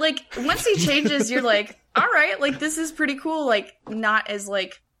 But like once he changes, you're like, all right, like this is pretty cool. Like not as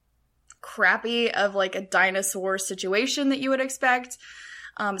like crappy of like a dinosaur situation that you would expect.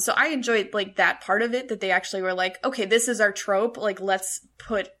 So I enjoyed like that part of it, that they actually were like, okay, this is our trope. Like let's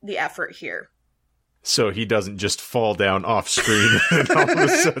put the effort here. So he doesn't just fall down off screen and all of a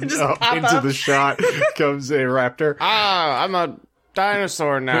sudden up into the shot comes a raptor. Ah, I'm a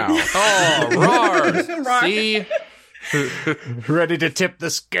dinosaur now. Oh, roar! See? Ready to tip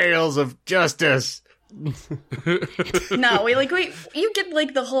the scales of justice. No, you get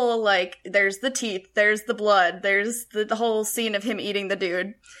like the whole like there's the teeth, there's the blood, there's the whole scene of him eating the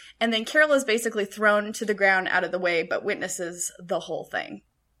dude, and then Carol is basically thrown to the ground out of the way, but witnesses the whole thing.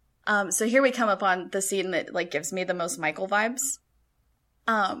 So here we come upon the scene that like gives me the most Michael vibes.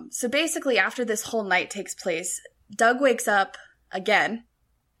 So basically after this whole night takes place, Doug wakes up again,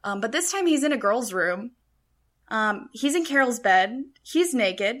 but this time he's in a girl's room. He's in Carol's bed. He's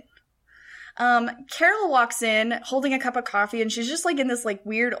naked. Carol walks in holding a cup of coffee, and she's just like in this like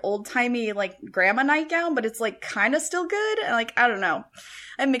weird old-timey like grandma nightgown, but it's like kind of still good. And like, I don't know.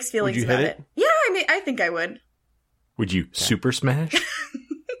 I have mixed feelings about it. Yeah, I mean, I think I would. Would you super smash?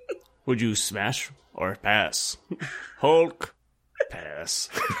 Would you smash or pass? Hulk, pass.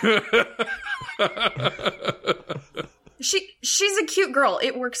 She's a cute girl.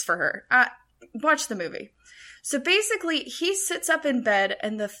 It works for her. Watch the movie. So basically, he sits up in bed,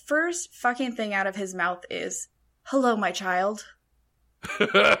 and the first fucking thing out of his mouth is, "Hello, my child."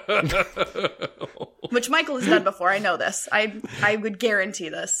 Which Michael has done before. I know this. I would guarantee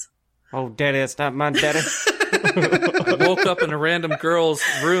this. Oh, daddy, it's not my daddy. I woke up in a random girl's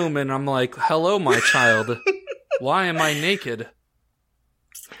room, and I'm like, "Hello, my child. Why am I naked?"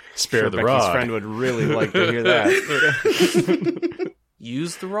 Spare the Becky's rod. friend would really like to hear that.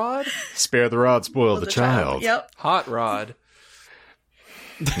 Use the rod? Spare the rod, spoil the child. Yep. Hot rod.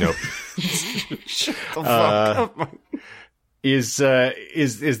 Nope. Shut the fuck up. Is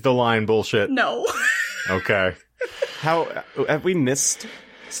the line bullshit? No. Okay. How have we missed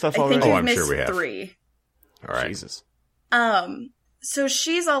stuff I think already? you've I'm missed sure we have. 3. All right. Jesus. So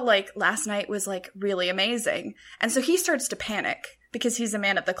she's all like, last night was like really amazing. And so he starts to panic because he's a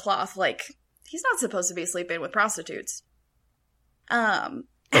man of the cloth. Like, he's not supposed to be sleeping with prostitutes. Oh,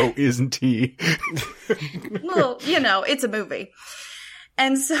 isn't he? Well, you know, it's a movie.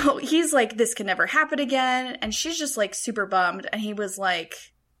 And so he's like, this can never happen again. And she's just like super bummed. And he was like,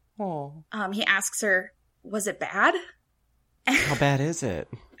 Oh. he asks her, was it bad? How bad is it?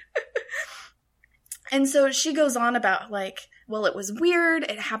 And so she goes on about like, well, it was weird.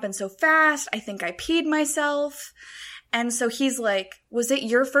 It happened so fast. I think I peed myself. And so he's like, was it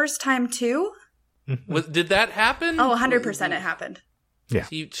your first time too? Did that happen? Oh, 100% it happened. Yeah.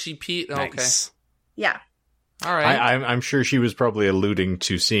 She peed. Nice. Okay. Yeah. All right. I'm sure she was probably alluding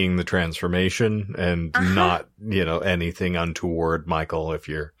to seeing the transformation and not, anything untoward, Michael, if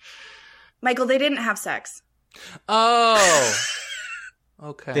you're... Michael, they didn't have sex. Oh.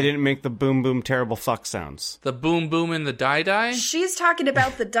 Okay. They didn't make the boom boom terrible fuck sounds. The boom boom and the die? She's talking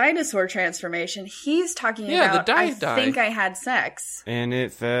about the dinosaur transformation. He's talking about, the I die. think I had sex. And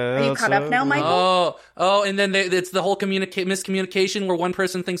it felt Are you caught up now, Michael? Oh, and then it's the whole miscommunication where one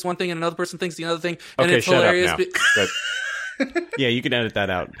person thinks one thing and another person thinks the other thing. And Okay, it's shut hilarious. up now. Yeah, you can edit that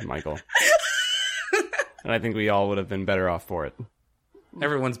out, Michael. And I think we all would have been better off for it.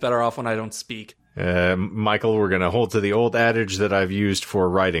 Everyone's better off when I don't speak. Michael, we're going to hold to the old adage that I've used for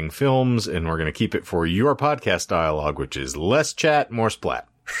writing films, and we're going to keep it for your podcast dialogue, which is less chat, more splat.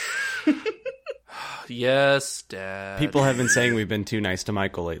 Yes, Dad. People have been saying we've been too nice to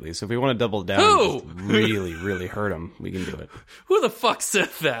Michael lately, so if we want to double down Who? and just really, really hurt him, we can do it. Who the fuck said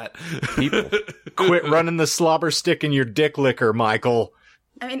that? People. Quit running the slobber stick in your dick liquor, Michael.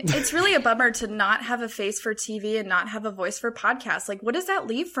 I mean, it's really a bummer to not have a face for TV and not have a voice for podcasts. Like, what does that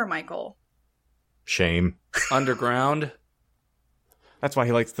leave for Michael? Shame. Underground. That's why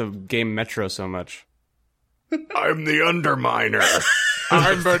he likes the game Metro so much. I'm the Underminer.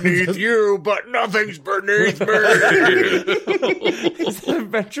 I'm beneath you, but nothing's beneath me. Is that a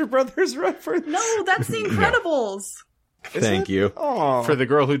Venture Brothers reference? No, that's The Incredibles. Thank you. Oh. For the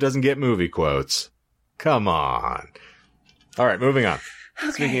girl who doesn't get movie quotes. Come on. All right, moving on.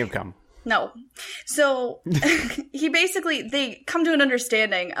 Okay. Speaking of cum. No. So they come to an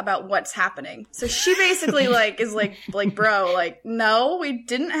understanding about what's happening. So she basically is like, bro, like, no, we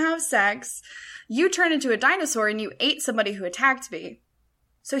didn't have sex. You turned into a dinosaur and you ate somebody who attacked me.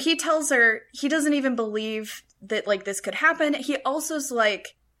 So he tells her he doesn't even believe that, like, this could happen. He also's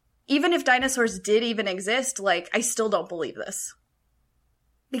like, even if dinosaurs did even exist, like, I still don't believe this.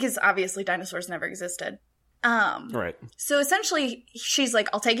 Because obviously dinosaurs never existed. Right. So essentially, she's like,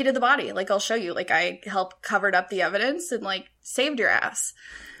 I'll take you to the body. Like, I'll show you. Like, I helped covered up the evidence and, like, saved your ass.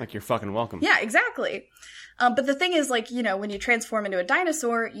 Like, you're fucking welcome. Yeah, exactly. But the thing is, like, you know, when you transform into a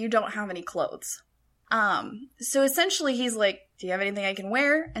dinosaur, you don't have any clothes. So essentially he's like, do you have anything I can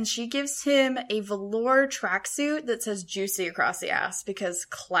wear? And she gives him a velour tracksuit that says juicy across the ass because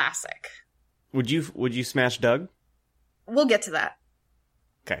classic. Would you smash Doug? We'll get to that.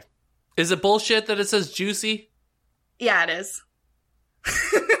 Okay. Is it bullshit that it says juicy? Yeah, it is.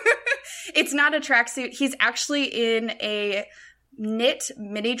 It's not a tracksuit. He's actually in a knit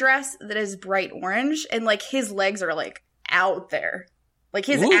mini dress that is bright orange, and, like, his legs are, like, out there. Like,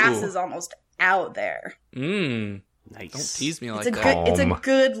 his ass is almost out there. Nice. Don't tease me like that. It's a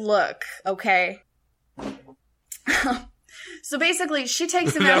good look, okay? So basically, she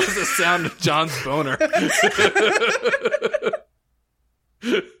takes him out. That was the sound of John's boner.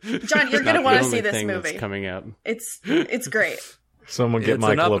 John, you're going to want to see this movie. That's coming up. It's great. Someone get It's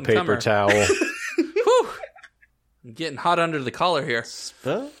Michael a an paper up-and-comer. towel. Whew. I'm getting hot under the collar here.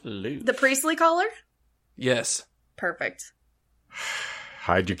 The Priestley collar? Yes. Perfect.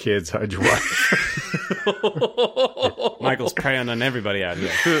 Hide your kids, hide your wife. Michael's preying on everybody out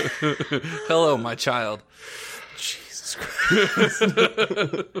here. Hello, my child. Jesus Christ.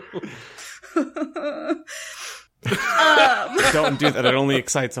 Don't do that. It only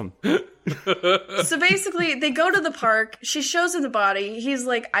excites him. So basically, they go to the park. She shows him the body. He's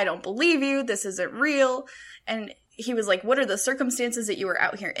like, I don't believe you. This isn't real. And he was like, what are the circumstances that you were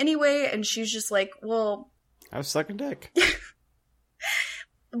out here anyway? And she's just like, well, I was sucking dick.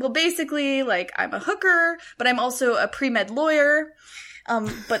 well, basically, like, I'm a hooker, but I'm also a pre-med lawyer.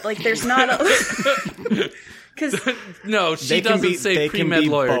 But, like, there's not a... Cause No, she doesn't say pre-med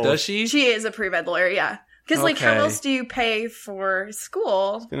lawyer, both. does she? she is a pre-med lawyer, yeah. Because, like, how Okay. else do you pay for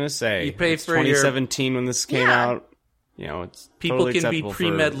school? I was gonna say You pay it's for your- 2017 when this came Yeah. out. You know, it's People totally can be acceptable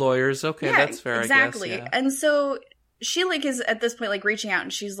pre-med for... lawyers. Okay, Yeah, that's fair, exactly. I guess. Yeah. And so she, like, is at this point, like, reaching out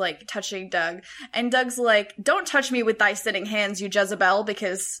and she's, like, touching Doug. And Doug's like, don't touch me with thy sitting hands, you Jezebel,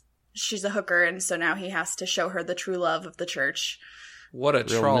 because she's a hooker, and so now he has to show her the true love of the church. What a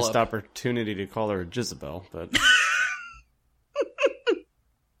Real trollop. missed opportunity to call her Jezebel, but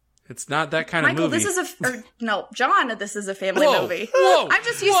It's not that kind Michael, of movie. this is no, John, this is a family Whoa, movie. whoa, I'm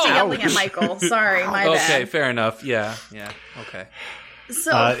just used to whoa. yelling at Michael. Sorry, my Okay, bad. fair enough. Yeah, okay.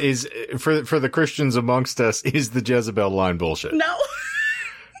 So, Is for the Christians amongst us, is the Jezebel line bullshit? no.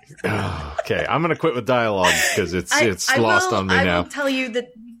 Okay, I'm gonna quit with dialogue because it's lost on me I now. will tell you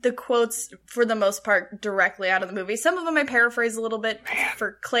that the quotes, for the most part, directly out of the movie. Some of them I paraphrase a little bit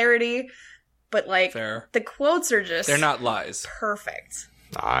for clarity, but, like, Fair. the quotes are just... They're not lies. perfect.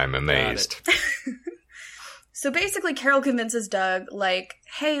 I'm amazed. So basically, Carol convinces Doug, like,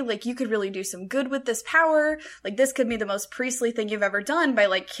 hey, like, you could really do some good with this power. Like, this could be the most priestly thing you've ever done by,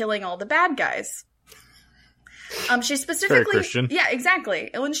 like, killing all the bad guys. She specifically... Very Christian. Yeah,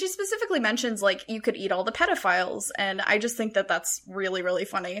 exactly. And when she specifically mentions, like, you could eat all the pedophiles, and I just think that that's really, really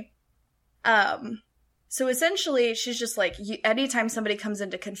funny. So essentially, she's just like, anytime somebody comes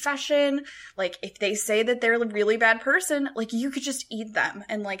into confession, like, if they say that they're a really bad person, like, you could just eat them,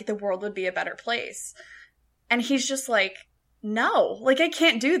 and, like, the world would be a better place. And he's just like, no, like, I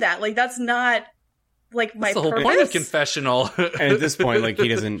can't do that. Like, that's not, like, my That's the whole purpose. point of confessional. and at this point, like,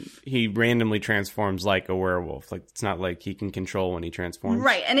 he randomly transforms like a werewolf. Like, it's not like he can control when he transforms.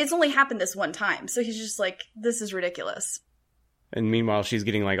 Right, and it's only happened this one time, so he's just like, this is ridiculous. And meanwhile, she's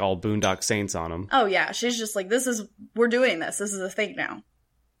getting like all Boondock Saints on him. Oh yeah, she's just like, we're doing this. This is a thing now.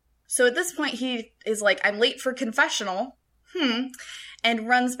 So at this point, he is like, I'm late for confessional. And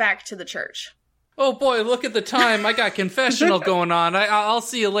runs back to the church. Oh boy, look at the time. I got confessional going on. I'll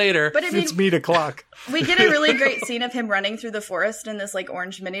see you later. But I mean, It's meat o'clock. we get a really great scene of him running through the forest in this like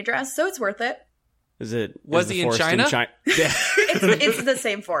orange mini dress, so it's worth it. Was he in China? Yeah. It's the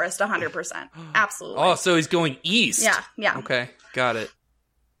same forest, 100%. Absolutely. Oh, so he's going east. Yeah. Okay, got it.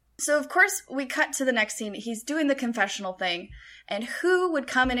 So, of course, we cut to the next scene. He's doing the confessional thing. And who would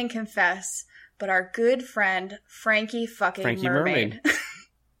come in and confess but our good friend, Frankie Mermaid.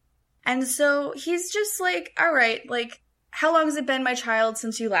 And so he's just like, all right, like, how long has it been, my child,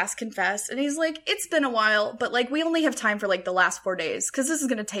 since you last confessed? And he's like, it's been a while, but, like, we only have time for, like, the last 4 days, because this is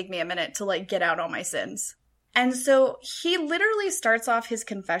going to take me a minute to, like, get out all my sins. And so he literally starts off his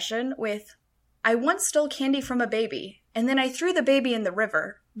confession with, I once stole candy from a baby, and then I threw the baby in the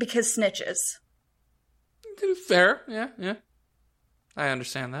river, because snitches. Fair, yeah. I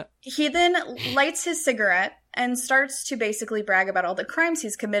understand that. He then lights his cigarette and starts to basically brag about all the crimes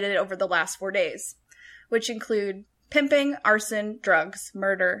he's committed over the last 4 days, which include pimping, arson, drugs,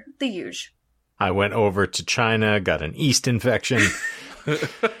 murder, the huge. I went over to China, got an yeast infection.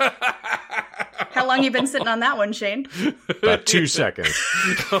 How long you been sitting on that one, Shane? About 2 seconds.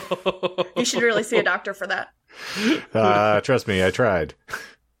 You should really see a doctor for that. Trust me, I tried.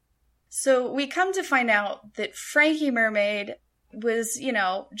 So we come to find out that Frankie Mermaid was,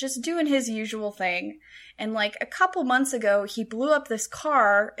 just doing his usual thing. And like a couple months ago, he blew up this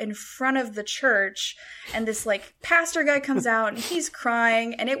car in front of the church. And this like pastor guy comes out and he's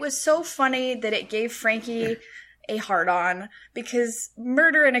crying. And it was so funny that it gave Frankie a hard on, because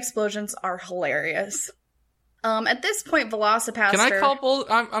murder and explosions are hilarious. At this point, VelociPastor... Can I call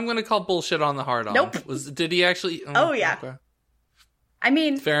I'm going to call bullshit on the hard on. Nope. Did he actually... Oh yeah. Okay. I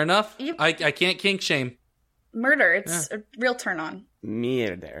mean... Fair enough. I can't kink shame. Murder, it's a real turn on. Me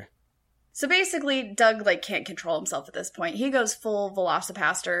there. So basically, Doug can't control himself at this point. He goes full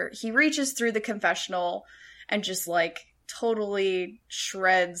VelociPastor. He reaches through the confessional and just totally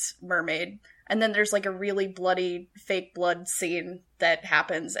shreds Mermaid. And then there's a really bloody fake blood scene that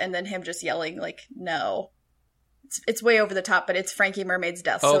happens, and then him just yelling no. It's way over the top, but it's Frankie Mermaid's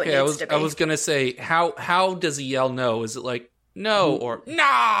death, so it needs to be. I was gonna say, how does he yell no? Is it no or no?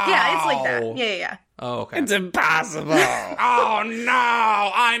 Yeah, it's like that. Yeah. Oh, okay. It's impossible. Oh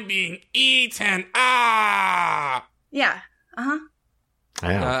no, I'm being eaten. Ah. Yeah.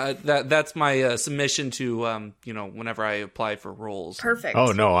 That's my submission to whenever I apply for roles. Perfect.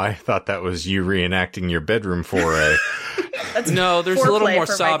 Oh no, I thought that was you reenacting your bedroom foray. No, there's a little more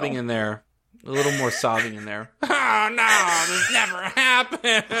for sobbing Michael. in there. A little more sobbing in there. Oh no, this never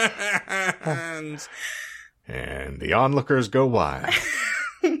happened. And the onlookers go wild.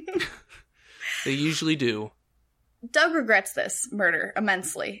 They usually do. Doug regrets this murder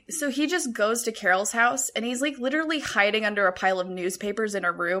immensely. So he just goes to Carol's house, and he's literally hiding under a pile of newspapers in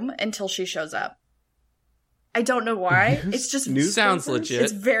her room until she shows up. I don't know why. It's just sounds legit.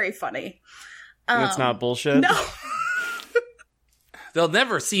 It's very funny. It's not bullshit? No. They'll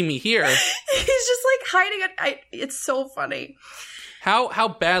never see me here. He's just hiding it. It's so funny. How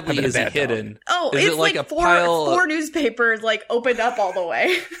badly is he hidden? Oh, is it's it a pile four newspapers opened up all the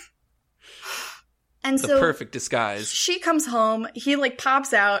way. And the so perfect disguise. She comes home, he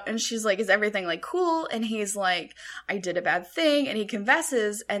pops out, and she's like, is everything cool? And he's like, I did a bad thing, and he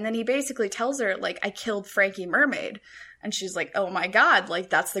confesses, and then he basically tells her, I killed Frankie Mermaid. And she's like, oh my god,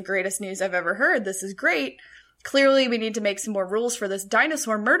 that's the greatest news I've ever heard, this is great. Clearly we need to make some more rules for this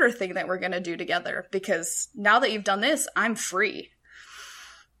dinosaur murder thing that we're gonna do together, because now that you've done this, I'm free.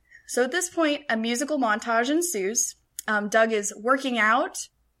 So at this point, a musical montage ensues. Doug is working out,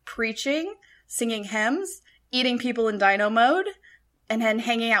 preaching, singing hymns, eating people in dino mode, and then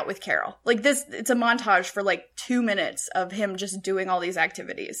hanging out with Carol. It's a montage for 2 minutes of him just doing all these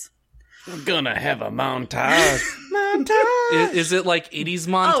activities. We're gonna have a montage. Is it 80s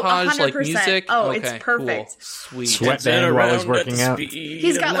montage, 100%. music? Oh, okay, it's perfect. Cool. Sweet. Sweatband while he's working out.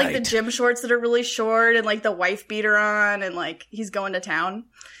 He's got the gym shorts that are really short and the wife beater on, and he's going to town.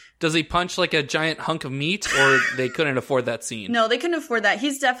 Does he punch a giant hunk of meat, or they couldn't afford that scene? No, they couldn't afford that.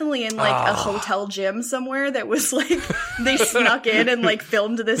 He's definitely in a hotel gym somewhere that was they snuck in and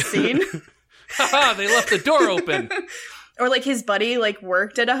filmed this scene. Haha, they left the door open. Or his buddy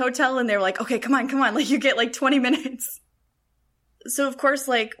worked at a hotel and they were like, okay, come on. You get 20 minutes. So of course,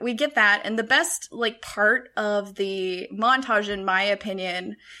 we get that. And the best part of the montage, in my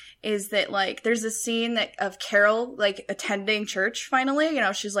opinion, is that there's a scene of Carol attending church finally.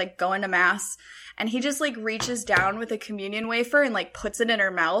 She's going to mass, and he just reaches down with a communion wafer and puts it in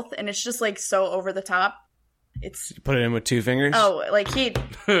her mouth, and it's just so over the top. It's put it in with 2 fingers. Oh, he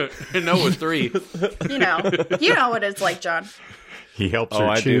no, with 3. you know what it's like, John. He helps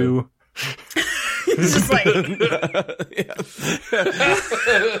her chew. It's just like,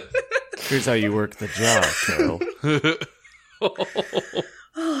 Here's how you work the jaw, Carol.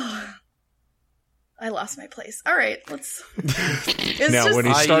 I lost my place. All right, let's. Now, when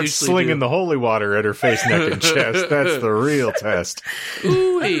he I starts usually slinging do. the holy water at her face, neck, and chest, that's the real test.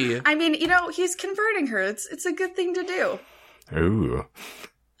 Ooh-wee. I mean, he's converting her. It's a good thing to do. Ooh.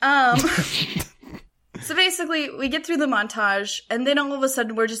 So basically, we get through the montage, and then all of a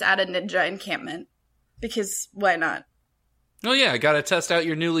sudden, we're just at a ninja encampment. Because why not? Oh yeah, gotta test out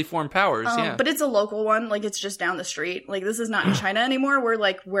your newly formed powers, yeah. But it's a local one. Like, it's just down the street. Like, this is not in China anymore. We're,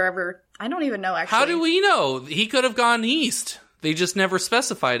 like, wherever. I don't even know, actually. How do we know? He could have gone east. They just never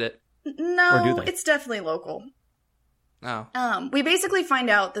specified it. Or No, do they? it's definitely local. Oh. We basically find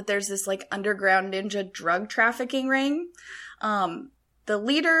out that there's this, like, underground ninja drug trafficking ring. The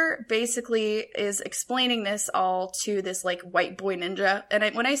leader basically is explaining this all to this, like, white boy ninja.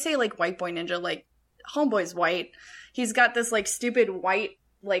 And when I say, like, white boy ninja, like, homeboy's white. He's got this, like, stupid white,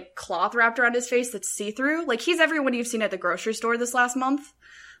 like, cloth wrapped around his face that's see-through. Like, he's everyone you've seen at the grocery store this last month.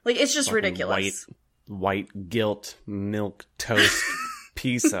 Like, it's just ridiculous. White guilt milk toast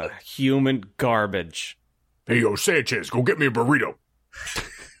piece of human garbage. Hey, yo, Sanchez, go get me a burrito.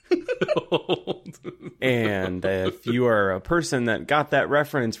 And if you are a person that got that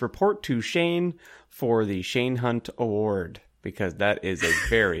reference, report to Shane for the Shane Hunt Award, because that is a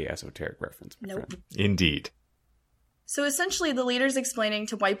very esoteric reference, my Nope. friend. Indeed. So essentially, the leader's explaining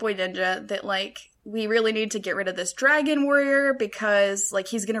to White Boy Ninja that, like, we really need to get rid of this dragon warrior because, like,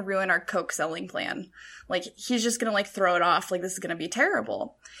 he's gonna ruin our coke selling plan. Like, he's just gonna, like, throw it off. Like, this is gonna be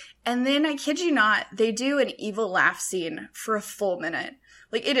terrible. And then, I kid you not, they do an evil laugh scene for a full minute.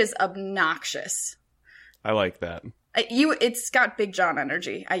 Like, it is obnoxious. I like that. It's got Big John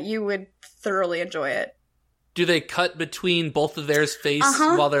energy. You would thoroughly enjoy it. Do they cut between both of theirs face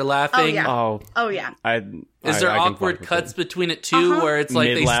Uh-huh. while they're laughing? Oh, yeah. Oh, yeah. Is there I can awkward fuck with cuts it. between it too, Uh-huh. where it's like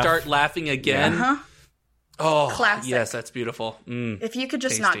Mid-laugh. they start laughing again? Uh-huh. Oh, Classic. yes, that's beautiful. If you could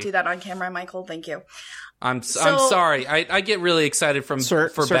just not Tasty. do that on camera, Michael, thank you. I'm So- sorry. I get really excited Sir,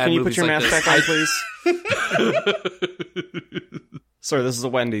 for sir, bad can you movies put your like mask this. back on, please? Sir, this is a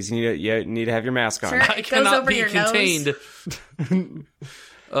Wendy's. You need to have your mask on. Sir, I It goes cannot over be your contained. If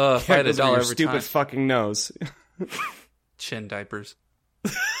I had Goes $1 over your every stupid time. fucking nose. Chin diapers.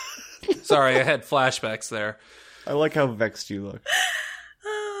 Sorry, I had flashbacks there. I like how vexed you look.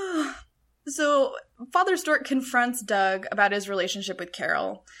 So, Father Stork confronts Doug about his relationship with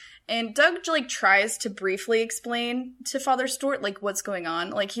Carol. And Doug, like, tries to briefly explain to Father Stork, like, what's going on.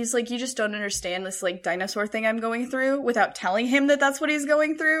 Like, he's like, you just don't understand this, like, dinosaur thing I'm going through, without telling him that that's what he's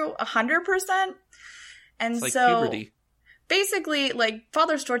going through 100%. And It's like so, puberty. basically, like,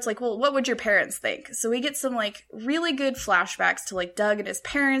 Father Stork's like, well, what would your parents think? So we get some, like, really good flashbacks to, like, Doug and his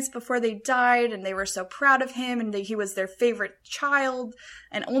parents before they died, and they were so proud of him, and that he was their favorite child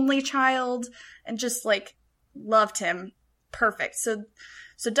and only child, and just, like, loved him. Perfect. So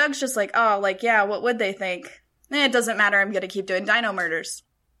Doug's just like, oh, like, yeah, what would they think? It doesn't matter, I'm gonna keep doing dino murders.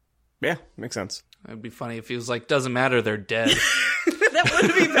 Yeah, makes sense. It'd be funny if he was like, doesn't matter, they're dead. That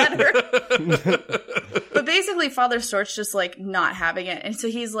would be better. But basically, Father Stork's just, like, not having it. And so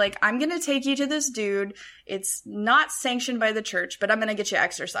he's like, I'm gonna take you to this dude. It's not sanctioned by the church, but I'm gonna get you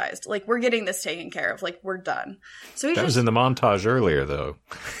exorcised. Like, we're getting this taken care of. Like, we're done. So he That was just... in the montage earlier, though.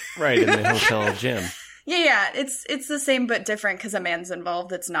 Right, in the hotel gym. Yeah, it's the same but different because a man's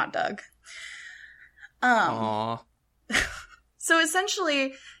involved. It's not Doug. Aw. So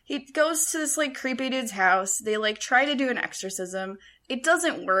essentially, he goes to this, like, creepy dude's house. They, like, try to do an exorcism. It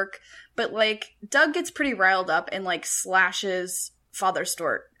doesn't work, but, like, Doug gets pretty riled up and, like, slashes Father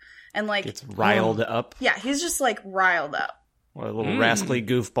Stork. And, like... Gets riled up. Yeah, he's just, like, riled up. What a little rascally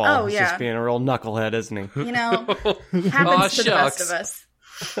goofball. Oh, He's yeah. just being a real knucklehead, isn't he? You know? Happens Aw, to the best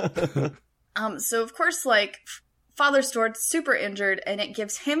shucks. of us. So, of course, like, Father Stork's super injured, and it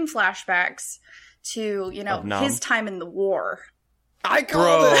gives him flashbacks to, you know, Of Nam. his time in the war. I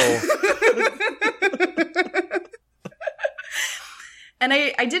Bro. And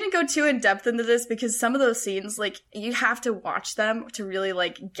I didn't go too in depth into this because some of those scenes, like, you have to watch them to really,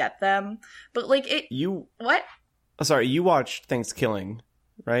 like, get them. But, like, You... What? Oh, sorry, you watched Thanksgiving,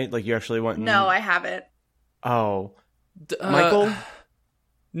 right? Like, you actually went and... No, I haven't. Oh. Michael?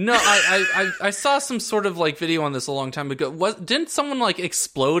 No, I saw some sort of like video on this a long time ago. Didn't someone like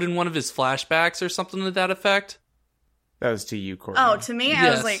explode in one of his flashbacks or something to that effect? That was to you, Courtney. Oh, to me, I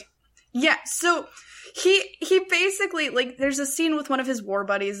Yes. was like, yeah, so... He basically, like, there's a scene with one of his war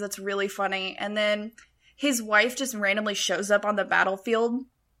buddies that's really funny, and then his wife just randomly shows up on the battlefield,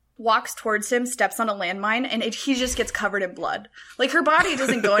 walks towards him, steps on a landmine, and he just gets covered in blood. Like, her body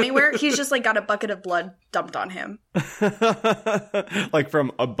doesn't go anywhere. He's just, like, got a bucket of blood dumped on him. Like,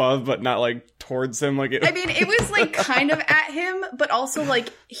 from above, but not, like, towards him. Like, I mean, it was, like, kind of at him, but also, like,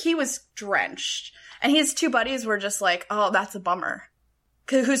 he was drenched. And his two buddies were just like, oh, that's a bummer.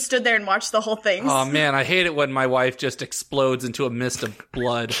 Who stood there and watched the whole thing. Oh, man, I hate it when my wife just explodes into a mist of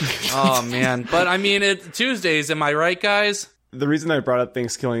blood. Oh, man. But, I mean, it's Tuesdays, am I right, guys? The reason I brought up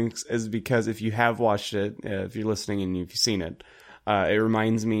Thanksgiving is because if you have watched it, if you're listening and you've seen it, it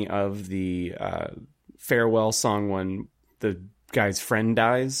reminds me of the farewell song when the guy's friend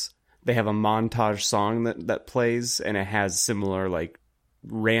dies. They have a montage song that plays, and it has similar, like,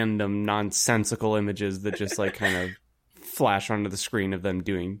 random, nonsensical images that just, like, kind of flash onto the screen of them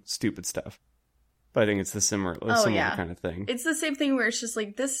doing stupid stuff. But I think it's the similar kind of thing. It's the same thing where it's just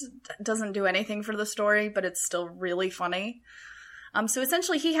like, this doesn't do anything for the story, but it's still really funny. So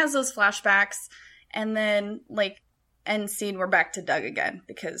essentially he has those flashbacks, and then, like, end scene, we're back to Doug again,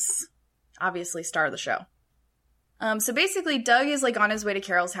 because obviously star of the show. So basically Doug is, like, on his way to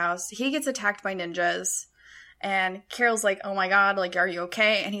Carol's house. He gets attacked by ninjas, and Carol's like, oh my god, like, are you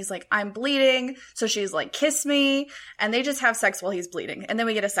okay? And he's like, I'm bleeding. So she's like, kiss me. And they just have sex while he's bleeding. And then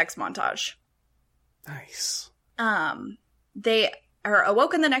we get a sex montage. Nice. They are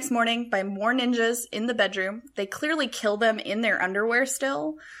awoken the next morning by more ninjas in the bedroom. They clearly kill them in their underwear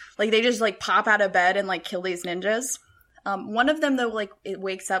still. Like, they just, like, pop out of bed and, like, kill these ninjas. One of them, though, like, it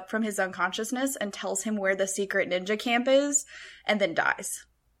wakes up from his unconsciousness and tells him where the secret ninja camp is, and then dies.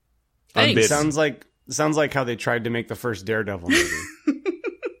 Thanks. Sounds like how they tried to make the first Daredevil movie.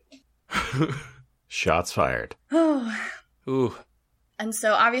 Shots fired. Ooh. And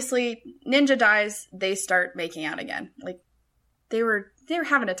so, obviously, Ninja dies, they start making out again. Like, they were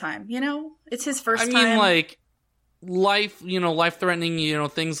having a time, you know? It's his first time. I mean, like, life-threatening,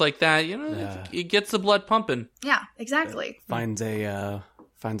 things like that, it gets the blood pumping. Yeah, exactly. Finds a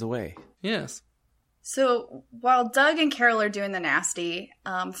way. Yes. So, while Doug and Carol are doing the nasty,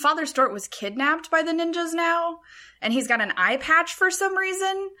 Father Stort was kidnapped by the ninjas now, and he's got an eye patch for some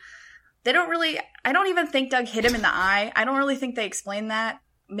reason. I don't even think Doug hit him in the eye. I don't really think they explain that.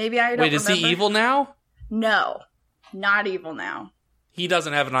 Maybe I don't remember. Wait, is he evil now? No, not evil now. He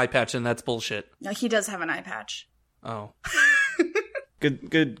doesn't have an eye patch, and that's bullshit. No, he does have an eye patch. Oh.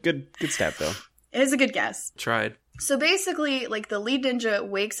 Good stat, though. It is a good guess. Tried. So basically, like, the lead ninja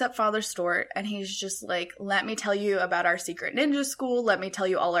wakes up Father Stort, and he's just like, let me tell you about our secret ninja school. Let me tell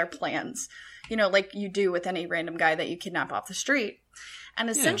you all our plans. Like you do with any random guy that you kidnap off the street. And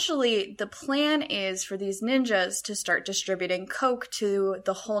essentially, the plan is for these ninjas to start distributing coke to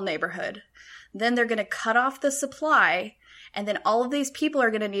the whole neighborhood. Then they're going to cut off the supply, and then all of these people are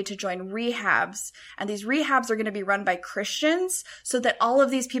going to need to join rehabs. And these rehabs are going to be run by Christians so that all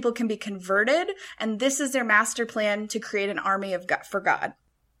of these people can be converted. And this is their master plan to create an army of God, for God.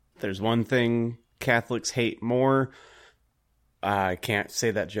 There's one thing Catholics hate more. I can't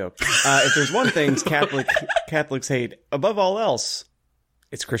say that joke. If there's one thing Catholics hate above all else,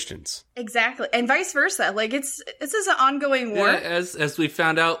 it's Christians. Exactly. And vice versa. Like, this is an ongoing war. Yeah, as we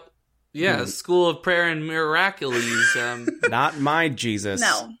found out, School of Prayer and Miraculous. Not my Jesus.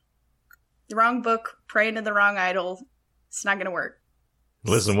 No. The wrong book, praying to the wrong idol. It's not going to work.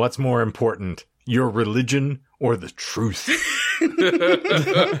 Listen, what's more important? Your religion or the truth?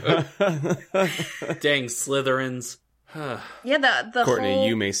 Dang Slytherins. Yeah, the Courtney, whole...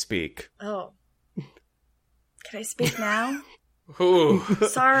 you may speak. Oh. Can I speak now? Ooh.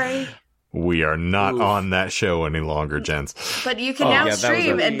 Sorry. We are not on that show any longer, gents. But you can now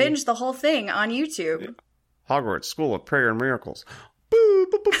stream and binge the whole thing on YouTube. Hogwarts School of Prayer and Miracles.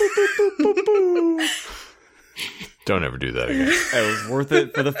 Don't ever do that again. It was worth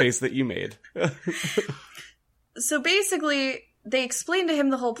it for the face that you made. So basically, they explain to him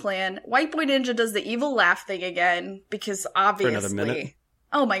the whole plan. White Boy Ninja does the evil laugh thing again, because obviously... For another minute?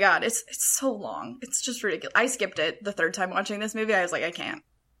 Oh my god, it's so long. It's just ridiculous. I skipped it the third time watching this movie. I was like, I can't.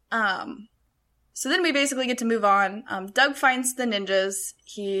 So then we basically get to move on. Doug finds the ninjas.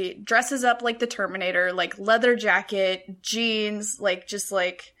 He dresses up like the Terminator, like leather jacket, jeans,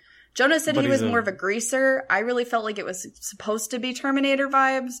 Jonah said he was more of a greaser. I really felt like it was supposed to be Terminator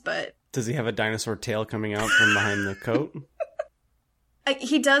vibes, but... Does he have a dinosaur tail coming out from behind the coat?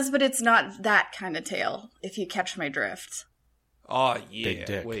 He does, but it's not that kind of tail, if you catch my drift. Oh, yeah. Big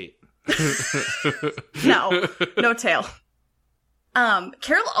dick. Wait. No tail.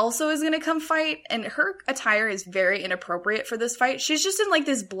 Carol also is going to come fight, and her attire is very inappropriate for this fight. She's just in, like,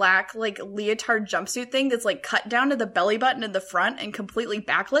 this black, like, leotard jumpsuit thing that's, like, cut down to the belly button in the front and completely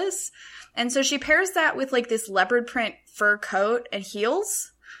backless. And so she pairs that with, like, this leopard print fur coat and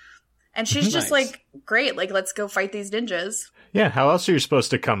heels. And she's just Nice. like, great, like, let's go fight these ninjas. Yeah, how else are you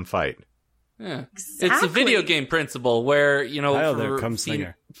supposed to come fight? Yeah. Exactly. It's a video game principle where, Kyle, there for comes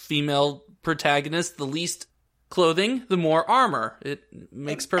Slinger. female protagonist, the least clothing, the more armor. It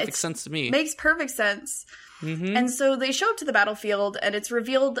makes perfect It's- sense to me. Makes perfect sense. Mhm. And so they show up to the battlefield, and it's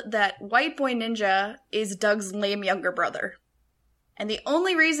revealed that White Boy Ninja is Doug's lame younger brother. And the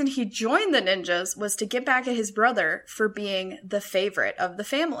only reason he joined the ninjas was to get back at his brother for being the favorite of the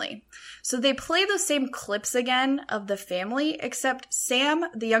family. So they play the same clips again of the family, except Sam,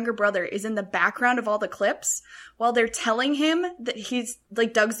 the younger brother, is in the background of all the clips while they're telling him that he's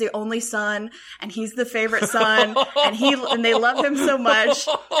like Doug's the only son and he's the favorite son and they love him so much.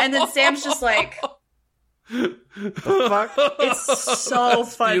 And then Sam's just like, The fuck? it's so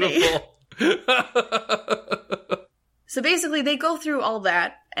That's funny. beautiful. So basically, they go through all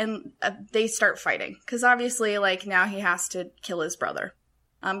that, and they start fighting. Because obviously, like, now he has to kill his brother.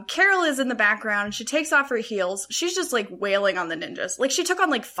 Carol is in the background, and she takes off her heels. She's just, like, wailing on the ninjas. Like, she took on,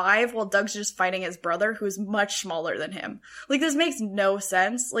 like, 5 while Doug's just fighting his brother, who's much smaller than him. Like, this makes no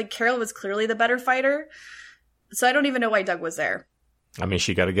sense. Like, Carol was clearly the better fighter. So I don't even know why Doug was there. I mean,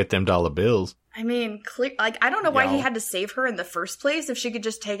 she got to get them dollar bills. I mean, I don't know why he Yo. had to save her in the first place if she could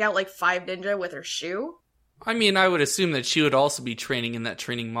just take out, like, 5 ninja with her shoe. I mean, I would assume that she would also be training in that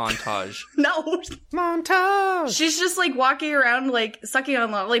training montage. No, Montage! she's just like walking around, like sucking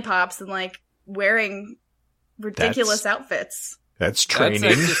on lollipops and like wearing ridiculous outfits. That's training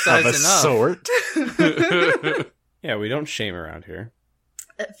exercise of a enough. sort. Yeah, we don't shame around here.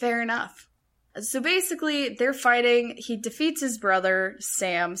 Fair enough. So basically, they're fighting. He defeats his brother,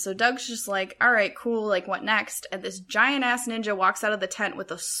 Sam. So Doug's just like, all right, cool. Like, what next? And this giant ass ninja walks out of the tent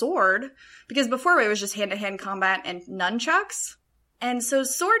with a sword. Because before it was just hand-to-hand combat and nunchucks. And so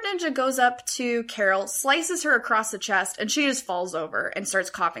Sword Ninja goes up to Carol, slices her across the chest, and she just falls over and starts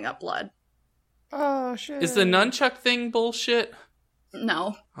coughing up blood. Oh, shit. Is the nunchuck thing bullshit?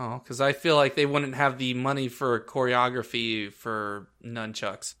 No. Oh, because I feel like they wouldn't have the money for choreography for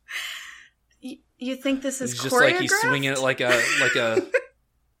nunchucks. You think this is It's just choreographed? like he's swinging it like a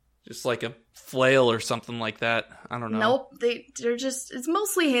just like a flail or something like that. I don't know. Nope, they're just, it's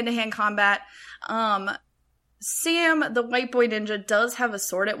mostly hand-to-hand combat. Sam, the white boy ninja, does have a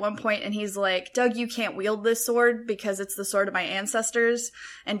sword at one point, and he's like, Doug, you can't wield this sword because it's the sword of my ancestors.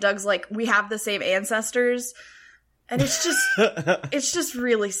 And Doug's like, we have the same ancestors. And it's just, it's just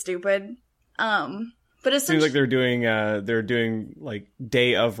really stupid. But Seems essentially, like they're doing like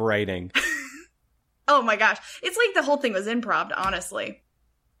day of writing. oh my gosh. It's like the whole thing was improv, honestly.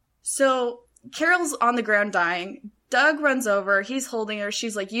 So, Carol's on the ground dying. Doug runs over. He's holding her.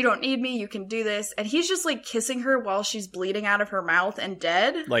 She's like, you don't need me. You can do this. And he's just like kissing her while she's bleeding out of her mouth and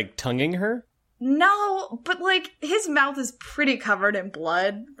dead. Like tonguing her? No, but like his mouth is pretty covered in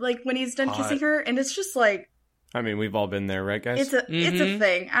blood. Like when he's done kissing her. And it's just like, I mean, we've all been there, right, guys? it's a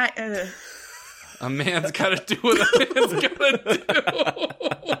thing. A man's got to do what a man's got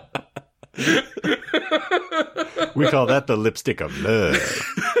to do. We call that the lipstick of love.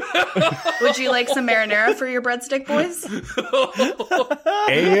 Would you like some marinara for your breadstick, boys?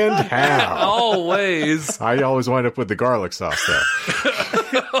 And how? Always. I always wind up with the garlic sauce, though.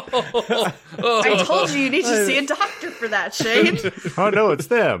 I told you need to see a doctor for that, Shane. Oh, no, it's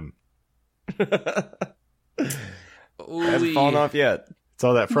them. Hasn't fallen off yet. It's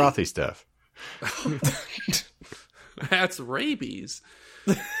all that frothy stuff. That's rabies.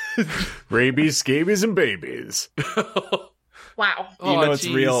 Rabies, scabies, and babies. Wow. You know it's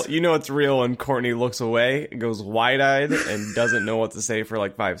geez. real. You know it's real when Courtney looks away and goes wide-eyed and doesn't know what to say for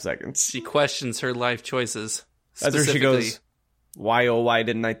like 5 seconds. She questions her life choices. That's where she goes, why, oh, why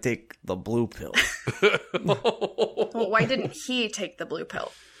didn't I take the blue pill? Well, why didn't he take the blue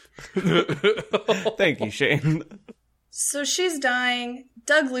pill? Thank you, Shane. So she's dying.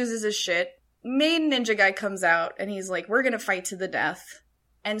 Doug loses his shit. Main ninja guy comes out and he's like, we're gonna fight to the death.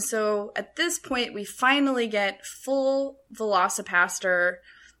 And so at this point, we finally get full VelociPastor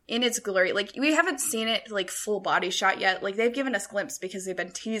in its glory. Like, we haven't seen it, like, full body shot yet. Like, they've given us glimpses because they've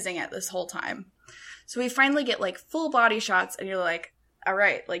been teasing it this whole time. So we finally get, like, full body shots, and you're like, all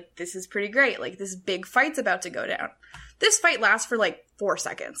right, like, this is pretty great. Like, this big fight's about to go down. This fight lasts for, like, 4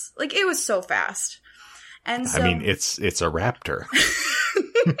 seconds. Like, it was so fast. And so, I mean, it's a raptor.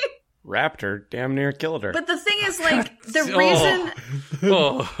 Raptor damn near killed her. but the thing is, like, the reason...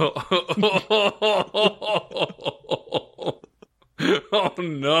 Oh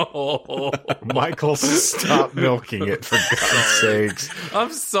no. Michael, stop milking it, for God's sakes.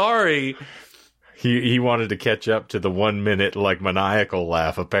 I'm sorry. He wanted to catch up to the 1 minute, like, maniacal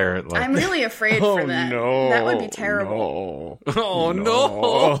laugh, apparently. I'm really afraid for that. No, that would be terrible. No. Oh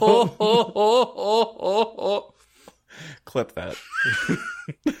no! Clip that.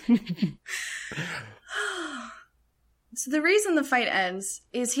 So the reason the fight ends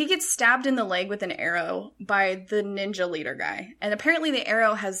is he gets stabbed in the leg with an arrow by the ninja leader guy. And apparently the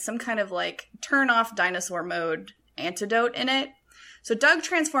arrow has some kind of, like, turn off dinosaur mode antidote in it. So Doug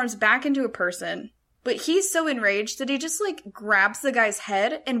transforms back into a person, but he's so enraged that he just, like, grabs the guy's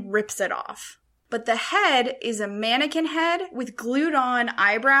head and rips it off. But the head is a mannequin head with glued on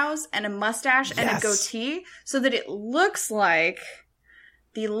eyebrows and a mustache and a goatee, so that it looks like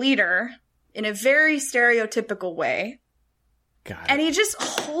the leader in a very stereotypical way. God. And he just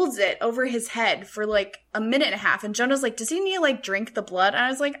holds it over his head for, like, a minute and a half. And Jonah's like, does he need to, like, drink the blood? And I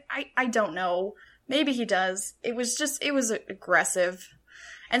was like, I don't know. Maybe he does. It was aggressive.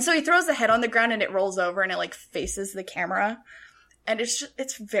 And so he throws the head on the ground and it rolls over and it, like, faces the camera. And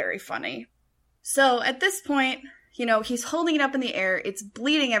it's very funny. So at this point, you know, he's holding it up in the air. It's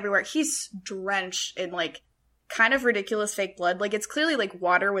bleeding everywhere. He's drenched in, like, kind of ridiculous fake blood. Like, it's clearly, like,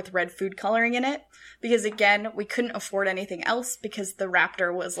 water with red food coloring in it. Because, again, we couldn't afford anything else because the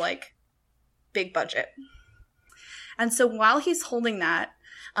Raptor was, like, big budget. And so while he's holding that,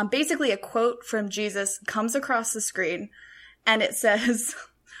 basically a quote from Jesus comes across the screen, and it says,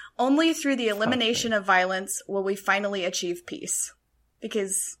 "Only through the elimination of violence will we finally achieve peace."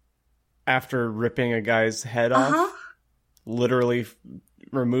 Because after ripping a guy's head off, literally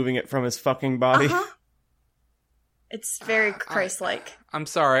removing it from his fucking body. It's very Christ-like. I'm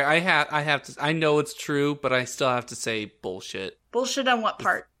sorry. I have to. I know it's true, but I still have to say bullshit. Bullshit on what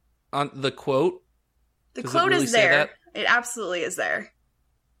part? On the quote. The Does quote it really is say there. that? It absolutely is there.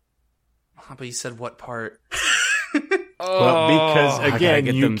 Oh, but you said what part? Well, because I gotta again,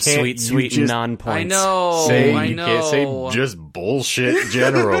 get you them can't sweet just non-points. I know. say I you know. can't say just bullshit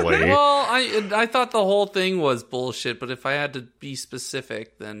generally. Well, I thought the whole thing was bullshit, but if I had to be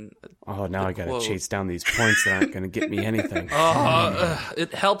specific, then Oh, now I gotta quote. chase down these points that aren't gonna get me anything.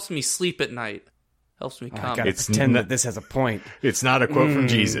 it helps me sleep at night. Helps me I calm. gotta It's pretend not- that this has a point. It's not a quote from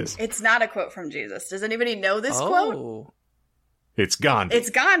Jesus. It's not a quote from Jesus. Does anybody know this quote? Oh. It's Gandhi. It's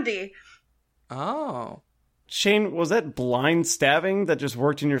Gandhi. Oh. Shane, was that blind stabbing that just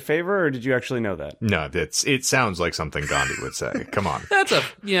worked in your favor, or did you actually know that? No, it sounds like something Gandhi would say. Come on. That's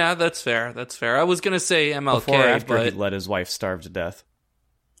fair. That's fair. I was gonna say MLK, Before or after but he let his wife starve to death?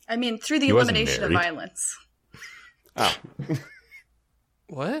 I mean, through the He wasn't elimination of married. violence. Oh.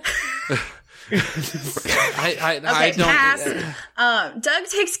 what? Okay, I don't. pass. Doug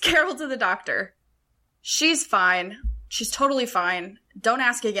takes Carol to the doctor. She's fine. She's totally fine. Don't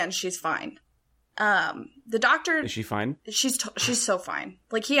ask again. She's fine. The doctor. Is she fine? She's so fine.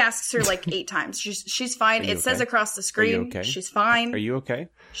 Like, he asks her like 8 times. She's fine. Are you It says okay? across the screen. okay? She's fine. Are you okay?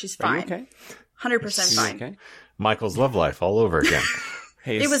 She's Are you fine. okay? 100% Are fine. you okay? Michael's love life all over again.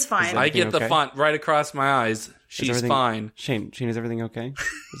 Hey, It was fine. I everything get the okay? font right across my eyes. Is She's everything- fine. Shane, is everything okay?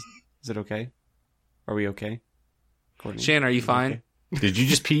 Is it okay? Are we okay? Courtney, Shane, are you is it fine? okay? Did you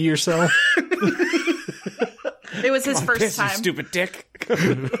just pee yourself? It was his Come on, first piss, you time. stupid dick.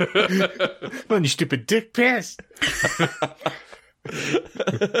 Come on, you stupid dick piss.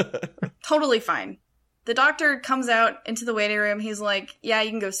 Totally fine. The doctor comes out into the waiting room. He's like, yeah, you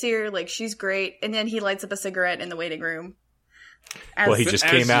can go see her. Like, she's great. And then he lights up a cigarette in the waiting room. Well, he just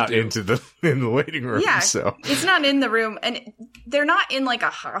as came you out do. into the waiting room. Yeah, So it's not in the room, and they're not in like a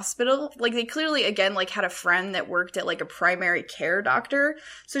hospital. Like, they clearly, again, like had a friend that worked at like a primary care doctor.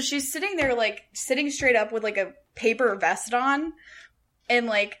 So she's sitting there, like sitting straight up with like a paper vest on, and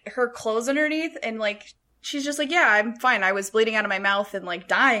like her clothes underneath, and like she's just like, yeah, I'm fine. I was bleeding out of my mouth and like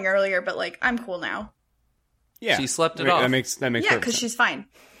dying earlier, but like I'm cool now. Yeah, She slept it That off. makes Yeah, perfect because sense. she's fine.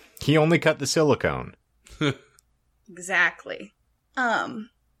 he only cut the silicone. Exactly.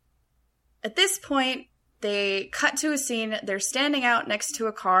 At this point, they cut to a scene. They're standing out next to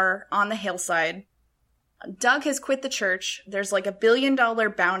a car on the hillside. Doug has quit the church. There's like $1 billion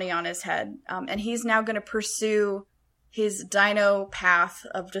bounty on his head. And he's now going to pursue his dino path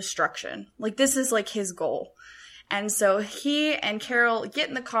of destruction. Like, this is like his goal. And so he and Carol get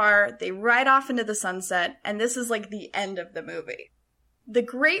in the car. They ride off into the sunset. And this is like the end of the movie. The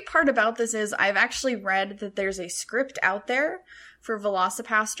great part about this is I've actually read that there's a script out there for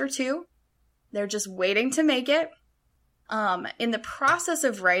VelociPastor 2. They're just waiting to make it. In the process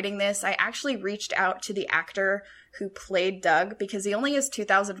of writing this, I actually reached out to the actor who played Doug because he only has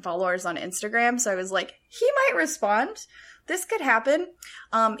 2,000 followers on Instagram. So I was like, he might respond. This could happen.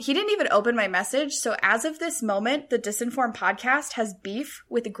 He didn't even open my message. So as of this moment, the Disinformed podcast has beef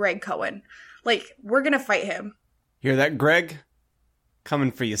with Greg Cohen. Like, we're gonna fight him. Hear that, Greg?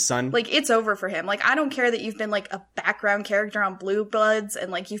 Coming for you, son. Like, it's over for him. Like, I don't care that you've been, like, a background character on Blue Bloods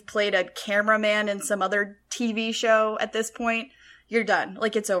and, like, you've played a cameraman in some other TV show at this point. You're done.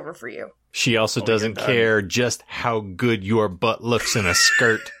 Like, it's over for you. She also doesn't care just how good your butt looks in a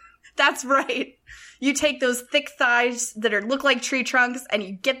skirt. That's right. You take those thick thighs that look like tree trunks and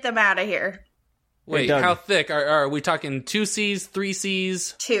you get them out of here. Wait, how thick? Are we talking 2 C's, 3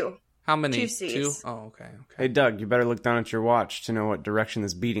 C's? 2. How many? 2 C's. 2? Oh, okay. Hey, Doug, you better look down at your watch to know what direction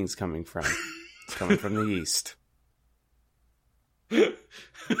this beating's coming from. It's coming from the east.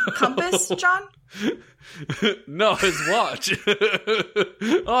 Compass, John? No, his watch. I thought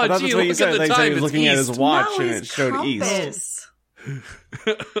gee, that's what you look said. at the He time. was It's looking at east. his watch No, and it's it showed east. compass.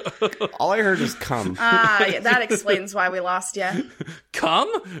 All I heard was come. Yeah, that explains why we lost you. Come?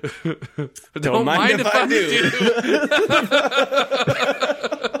 Don't mind if I do.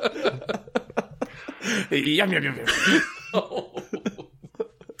 Yum, yum, yum, yum.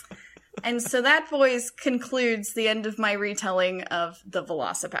 And so that, boys, concludes the end of my retelling of the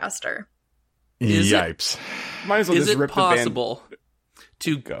VelociPastor. Is it- Yipes. Might as well Is just it rip the band possible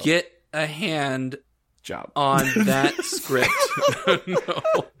to get a hand job. on that script?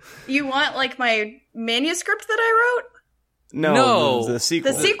 No. You want, like, my manuscript that I wrote? No. The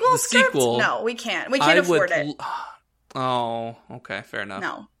sequel. The sequel The script? sequel. No, we can't. We can't afford it. Oh, okay, fair enough.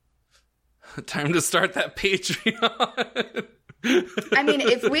 No. Time to start that Patreon. I mean,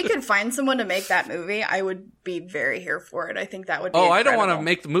 if we could find someone to make that movie, I would be very here for it. I think that would be I don't want to incredible.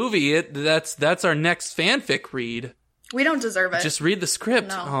 make the movie. That's our next fanfic read. We don't deserve it. Just read the script.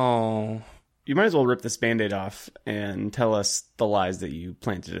 No. Oh. You might as well rip this Band-Aid off and tell us the lies that you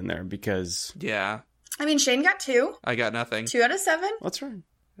planted in there, because Yeah. I mean, Shane got 2. I got nothing. 2 out of 7. that's right.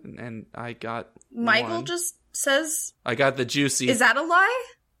 And I got Michael 1. just says, I got the juicy. is that a lie?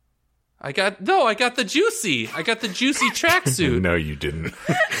 I got the juicy. I got the juicy tracksuit. No, you didn't.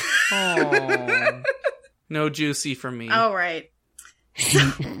 Oh. No juicy for me. Oh, right.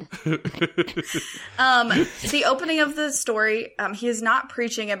 The opening of the story, he is not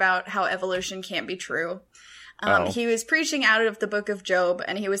preaching about how evolution can't be true. He was preaching out of the book of Job,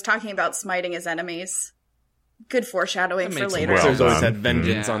 and he was talking about smiting his enemies. Good foreshadowing That for makes later. well So he's always done. had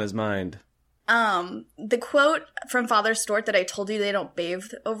vengeance Yeah. on his mind. The quote from Father Stort that I told you they don't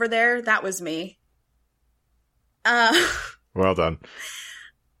bathe over there, that was me. Well done.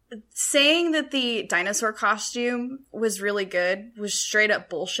 Saying that the dinosaur costume was really good was straight up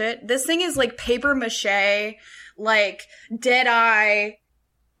bullshit. This thing is like paper mache, like Deadeye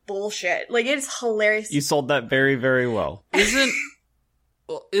bullshit. Like, it's hilarious. You sold that very, very well. Isn't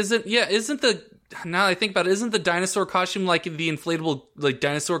the now that I think about it, isn't the dinosaur costume like the inflatable like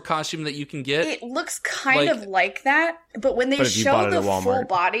dinosaur costume that you can get? It looks kind of like that, but when they But if you show bought it the at Walmart. full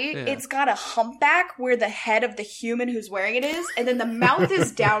body, Yeah. it's got a humpback where the head of the human who's wearing it is, and then the mouth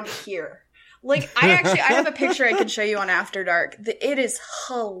is down here. Like, I have a picture I can show you on After Dark. It is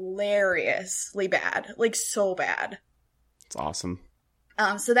hilariously bad. Like, so bad. It's awesome.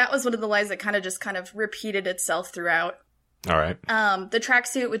 So that was one of the lies that kind of repeated itself throughout. All right. The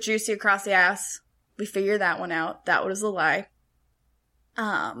tracksuit with Juicy across the ass. We figured that one out. That was a lie.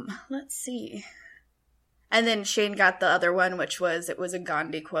 Let's see. And then Shane got the other one, which was, it was a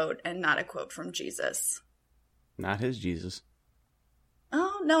Gandhi quote and not a quote from Jesus. Not his Jesus.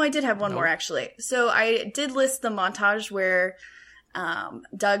 Oh, no, I did have one more, actually. So I did list the montage where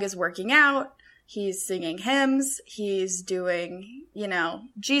Doug is working out. He's singing hymns. He's doing,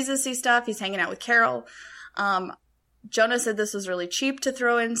 Jesus-y stuff. He's hanging out with Carol. Jonah said this was really cheap to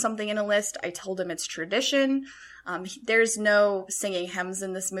throw in something in a list. I told him it's tradition. There's no singing hymns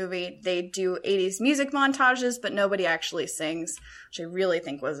in this movie. They do 80s music montages, but nobody actually sings, which I really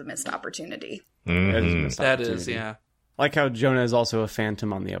think was a missed opportunity. That is a missed That is, opportunity. yeah. Like how Jonah is also a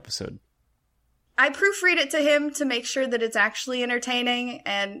phantom on the episode. I proofread it to him to make sure that it's actually entertaining,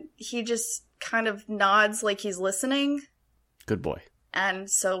 and he just kind of nods like he's listening. Good boy. And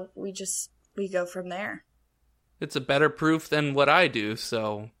so we go from there. It's a better proof than what I do,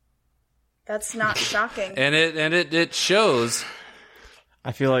 so That's not shocking. and it shows.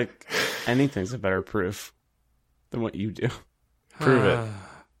 I feel like anything's a better proof than what you do. Prove it.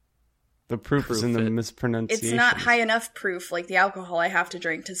 The proof is in the Proof it. mispronunciation. It's not high enough proof like the alcohol I have to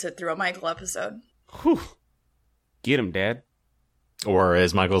drink to sit through a Michael episode. Whew. Get him, Dad. Or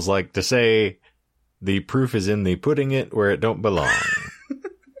as Michael's like to say, the proof is in the putting it where it don't belong.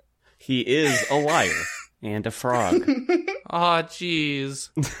 He is a liar and a frog. Aw, jeez.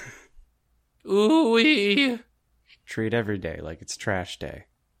 Ooh-wee. Treat every day like it's trash day.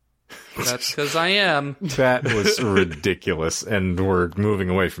 That's because I am. That was ridiculous, and we're moving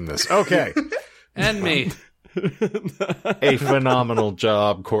away from this. Okay. And me. A phenomenal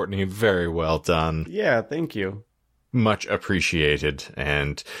job, Courtney. Very well done. Yeah, thank you. Much appreciated.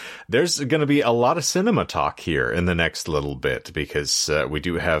 And there's going to be a lot of cinema talk here in the next little bit, because we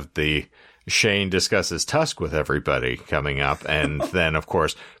do have the Shane discusses Tusk with everybody coming up. And then, of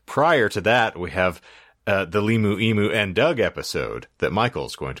course, prior to that, we have the Limu, Emu, and Doug episode that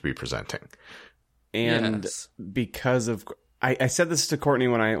Michael's going to be presenting. And Yes. because of... I said this to Courtney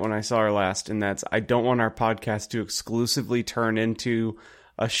when I saw her last, and that's I don't want our podcast to exclusively turn into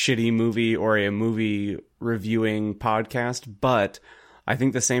a shitty movie or a movie reviewing podcast, but I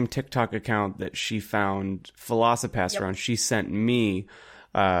think the same TikTok account that she found VelociPastor on, she sent me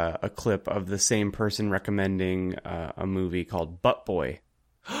a clip of the same person recommending a movie called Butt Boy.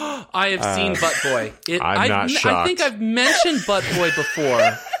 I have seen Butt Boy. I'm not shocked. I think I've mentioned Butt Boy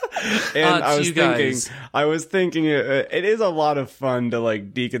before. And I was guys. thinking it is a lot of fun to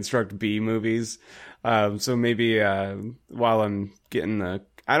like deconstruct B movies. So maybe while I'm getting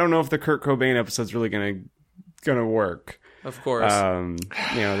I don't know if the Kurt Cobain episode's really gonna work. Of course.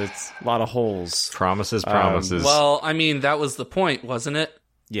 There's a lot of holes. Promises. Well, I mean, that was the point, wasn't it?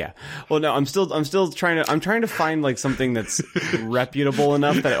 Yeah. Well, no, I'm still trying to find like something that's reputable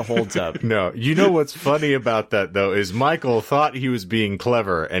enough that it holds up. No, you know what's funny about that, though, is Michael thought he was being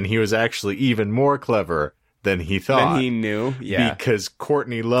clever, and he was actually even more clever than he thought. Then he knew, yeah. Because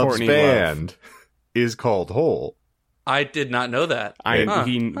Courtney Love's band is called Hole. I did not know that. We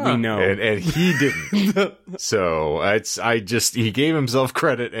know. And he didn't. So he gave himself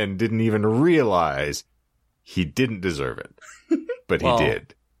credit and didn't even realize he didn't deserve it. But he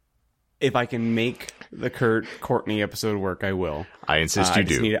did. If I can make the Courtney episode work, I will. I insist you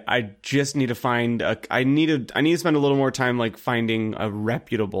do. I just need to find I need to spend a little more time like finding a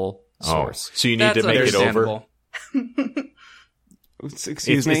reputable source. So you need to make it over.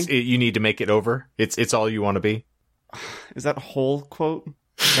 Excuse me? You need to make it over. It's all you want to be. Is that a whole quote?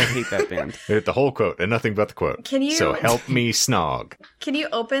 I hate that band. The whole quote and nothing but the quote. So help me snog. Can you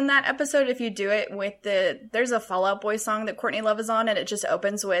open that episode if you do it with there's a Fall Out Boy song that Courtney Love is on, and it just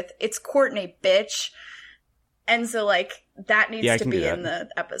opens with, "It's Courtney, bitch." And so like that needs to be in the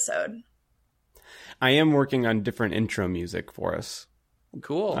episode. I am working on different intro music for us.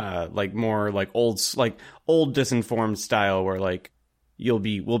 Cool. Like more like old disinformed style where like we'll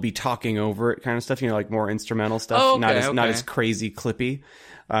be talking over it kind of stuff, like more instrumental stuff, not as crazy clippy.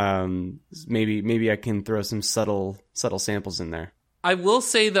 Maybe I can throw some subtle samples in there. I will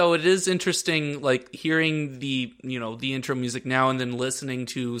say though, it is interesting, like hearing the intro music now and then listening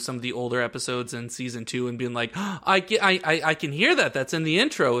to some of the older episodes in season 2 and being like, I can hear that. That's in the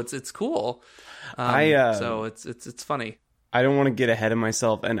intro. It's cool. So it's funny. I don't want to get ahead of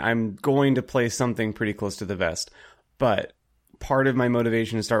myself, and I'm going to play something pretty close to the vest, but part of my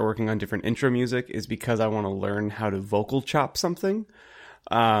motivation to start working on different intro music is because I want to learn how to vocal chop something.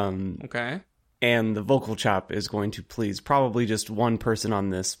 Okay. And the vocal chop is going to please probably just one person on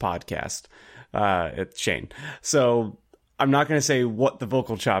this podcast. It's Shane. So I'm not going to say what the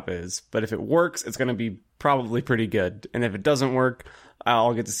vocal chop is, but if it works, it's going to be probably pretty good. And if it doesn't work,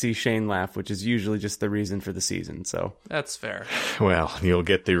 I'll get to see Shane laugh, which is usually just the reason for the season. So that's fair. Well, you'll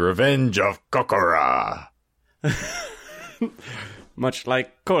get the revenge of Kokora. Much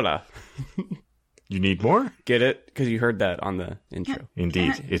like cola. You need more? Get it? Because you heard that on the intro.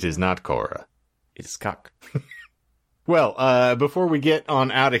 Indeed, it is not Cora. It is cock. Well, before we get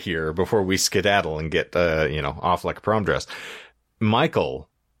on out of here, before we skedaddle and get, off like a prom dress, Michael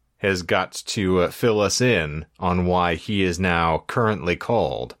has got to fill us in on why he is now currently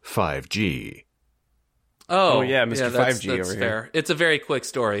called 5G. Oh yeah, Mr. 5G that's over fair. here. It's a very quick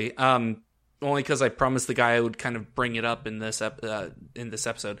story. Only because I promised the guy I would kind of bring it up in this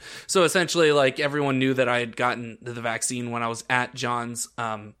episode. So essentially, like, everyone knew that I had gotten the vaccine when I was at John's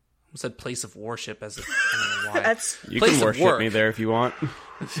said place of worship, as if I don't know why. You can worship me there if you want.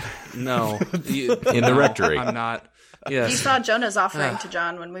 No, in the rectory. I'm not. Yes, You saw Jonah's offering to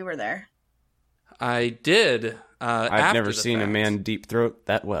John when we were there. I did. I've never seen a man deep throat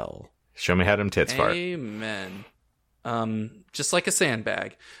that well. Show me how them tits fart. Amen. Just like a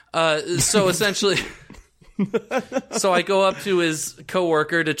sandbag. So essentially, so I go up to his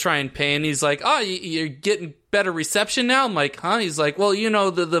coworker to try and pay, and he's like, "Oh, you're getting better reception now?" I'm like, "Huh?" He's like, "Well,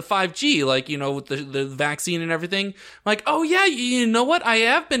 the 5G, like, with the vaccine and everything." I'm like, "Oh yeah, you know what? I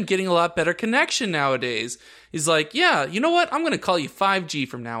have been getting a lot better connection nowadays." He's like, "Yeah, you know what? I'm going to call you 5G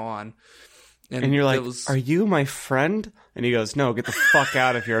from now on." And you're like, "Are you my friend?" And he goes, "No, get the fuck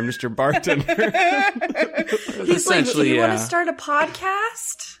out of here. I'm just your bartender." He's like, "Do you want to start a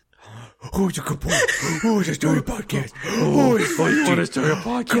podcast?" Who's a good boy? Who's a story podcast? Oh, it's funny. You want to start a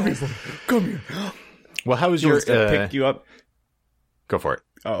podcast? Come here. Well, how was your pick you up? Go for it.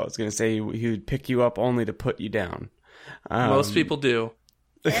 Oh, I was going to say he would pick you up only to put you down. Most people do.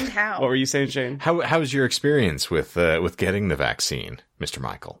 And how? What were you saying, Shane? How was your experience with getting the vaccine, Mr.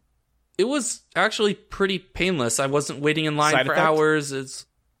 Michael? It was actually pretty painless. I wasn't waiting in line Side for effect? hours.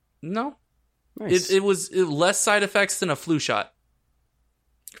 No. Nice. It was less side effects than a flu shot.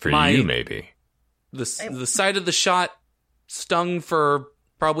 For you, maybe. The side of the shot stung for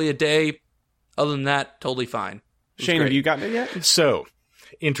probably a day. Other than that, totally fine. Shane, great. have you gotten it yet? So,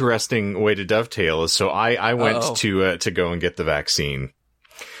 interesting way to dovetail is, so I went to go and get the vaccine.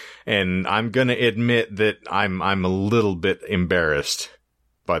 And I'm going to admit that I'm a little bit embarrassed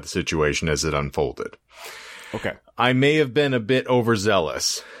by the situation as it unfolded. Okay. I may have been a bit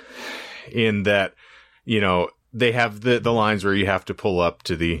overzealous in that, they have the lines where you have to pull up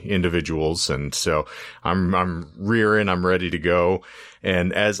to the individuals. And so I'm rearing, I'm ready to go.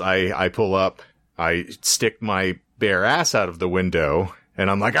 And as I pull up, I stick my bare ass out of the window and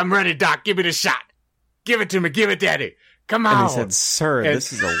I'm like, I'm ready, Doc. Give me the shot. Give it to me. Give it, Daddy. Come on. And he said, sir, And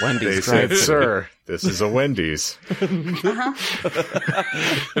this is a Wendy's They said, drive-thru. sir, this is a Wendy's.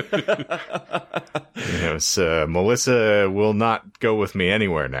 Yes, Melissa will not go with me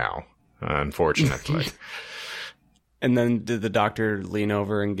anywhere now, unfortunately. And then did the doctor lean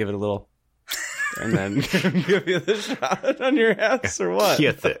over and give it a little, and then give you the shot on your ass or what?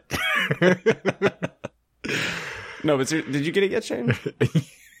 Get it. No, but did you get it yet, Shane?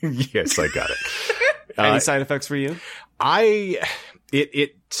 Yes, I got it. Any side effects for you?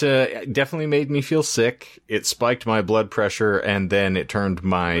 It definitely made me feel sick. It spiked my blood pressure, and then it turned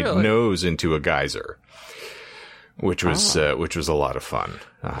my nose into a geyser, which was a lot of fun.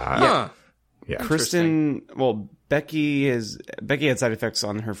 Yeah. Kristen, well, Becky had side effects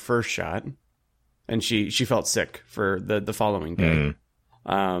on her first shot, and she felt sick for the following day.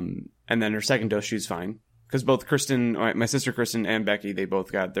 And then her second dose, she was fine. Because both Kristen, my sister Kristen and Becky, they both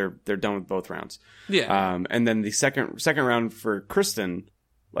got they're done with both rounds. Yeah. And then the second round for Kristen,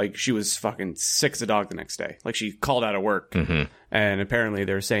 like she was fucking sick as a dog the next day. Like she called out of work, and apparently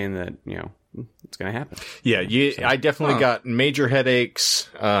they're saying that it's gonna happen. Yeah, I definitely got major headaches.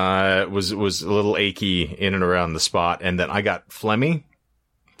 Was a little achy in and around the spot, and then I got phlegmy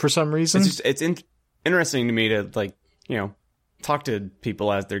for some reason. It's interesting to me to talk to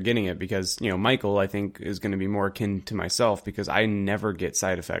people as they're getting it, because Michael, I think, is going to be more akin to myself because I never get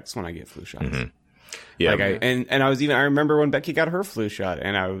side effects when I get flu shots. Yeah, I remember when Becky got her flu shot,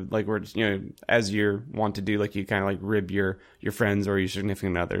 and I would as you want to do, like you kind of like rib your friends or your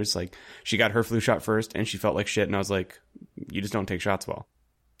significant others. Like she got her flu shot first, and she felt like shit, and I was like, you just don't take shots well.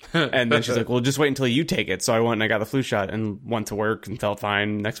 And then she's like, well, just wait until you take it. So I went and I got the flu shot and went to work and felt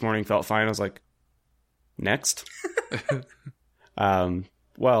fine. Next morning felt fine. I was like, next.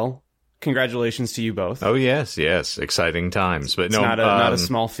 Well, congratulations to you both. Oh yes, exciting times. But It's no, not a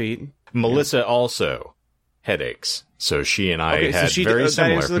small feat. Melissa also headaches, so she and I had so very that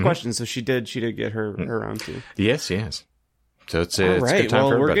similar. answers the question. So she did get her round too. Yes. So it's All a right. good time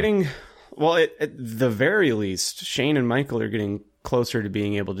for we're everybody. at the very least, Shane and Michael are getting closer to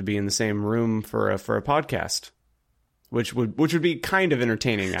being able to be in the same room for a podcast. Which would be kind of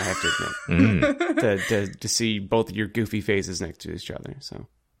entertaining, I have to admit, to see both of your goofy faces next to each other. So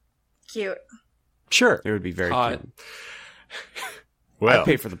Cute. Sure. it would be very Hot. cute. Well, I'd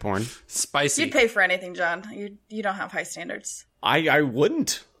pay for the porn. Spicy. You'd pay for anything, John. You don't have high standards. I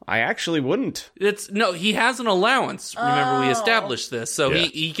wouldn't. I actually wouldn't. He has an allowance. Remember, we established this, so Yeah.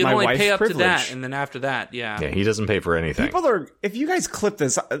 he can My only wife's pay up to privilege. that, and then after that, yeah, he doesn't pay for anything. People are. If you guys clip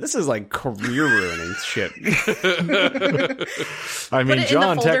this is like career ruining shit. I mean, Put it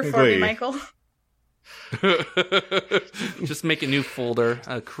John, in the folder for technically, me, Michael. Just make a new folder,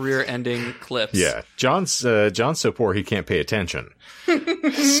 career-ending clips. yeah, John's so poor he can't pay attention.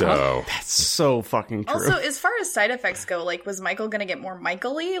 So That's so fucking true. Also, as far as side effects go, like, was Michael going to get more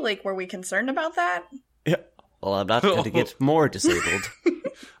Michael-y? Like, were we concerned about that? Yeah. Well, I'm not going to get more disabled.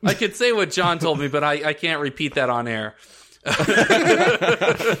 I could say what John told me, but I can't repeat that on air.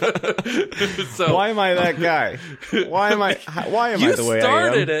 So Why am I that guy? Why am I you the way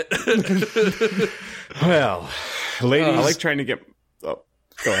started I am? it. well, ladies, I like trying to get. Oh,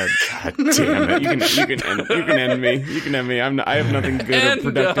 go ahead. God damn it. You can end me. You can end me. I have nothing good or End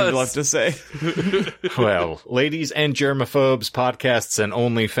productive us. left to say. Well, ladies and germaphobes, podcasts and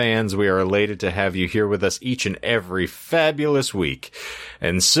OnlyFans, we are elated to have you here with us each and every fabulous week.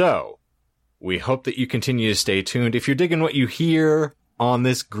 And so, we hope that you continue to stay tuned. If you're digging what you hear on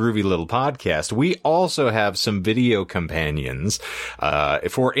this groovy little podcast, we also have some video companions.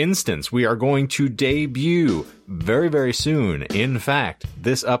 For instance, we are going to debut very, very soon, in fact,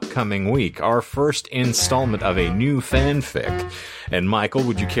 this upcoming week, our first installment of a new fanfic. And Michael,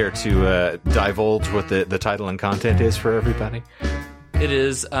 would you care to divulge what the title and content is for everybody? It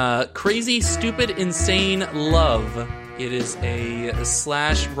is Crazy, Stupid, Insane Love. It is a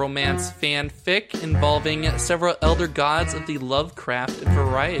slash romance fanfic involving several elder gods of the Lovecraft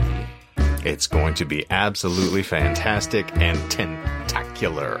variety. It's going to be absolutely fantastic and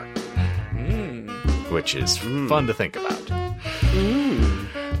tentacular, which is fun to think about.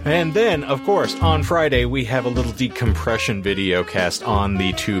 And then, of course, on Friday, we have a little decompression video cast on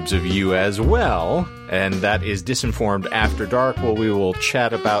the Tubes of You as well. And that is Disinformed After Dark, where we will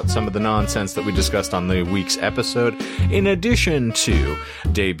chat about some of the nonsense that we discussed on the week's episode, in addition to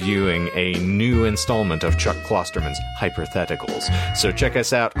debuting a new installment of Chuck Klosterman's Hypotheticals. So check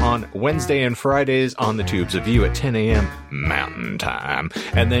us out on Wednesday and Fridays on the Tubes of You at 10 a.m. Mountain Time.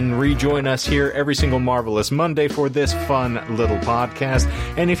 And then rejoin us here every single Marvelous Monday for this fun little podcast.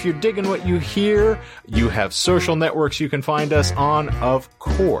 And if you're digging what you hear, you have social networks you can find us on, of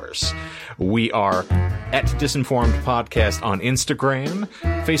course. We are at Disinformed Podcast on Instagram,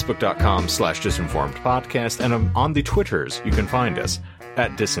 Facebook.com/Disinformed Podcast, and on the Twitters, you can find us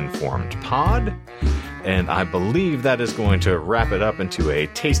at Disinformed Pod. And I believe that is going to wrap it up into a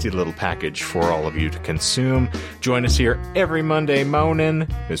tasty little package for all of you to consume. Join us here every Monday morning,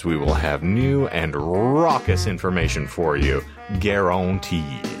 as we will have new and raucous information for you,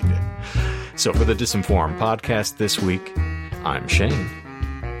 guaranteed. So for the Disinformed Podcast this week, I'm Shane.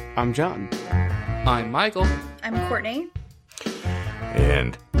 I'm John. I'm Michael. I'm Courtney.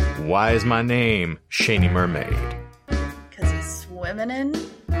 And why is my name Shaney Mermaid? Because he's swimming in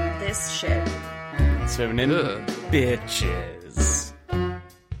this shit. Swimming in Ugh. bitches.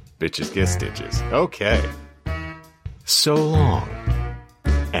 Bitches get stitches. Okay. So long.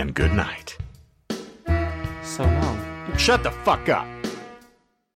 And good night. So long. Shut the fuck up.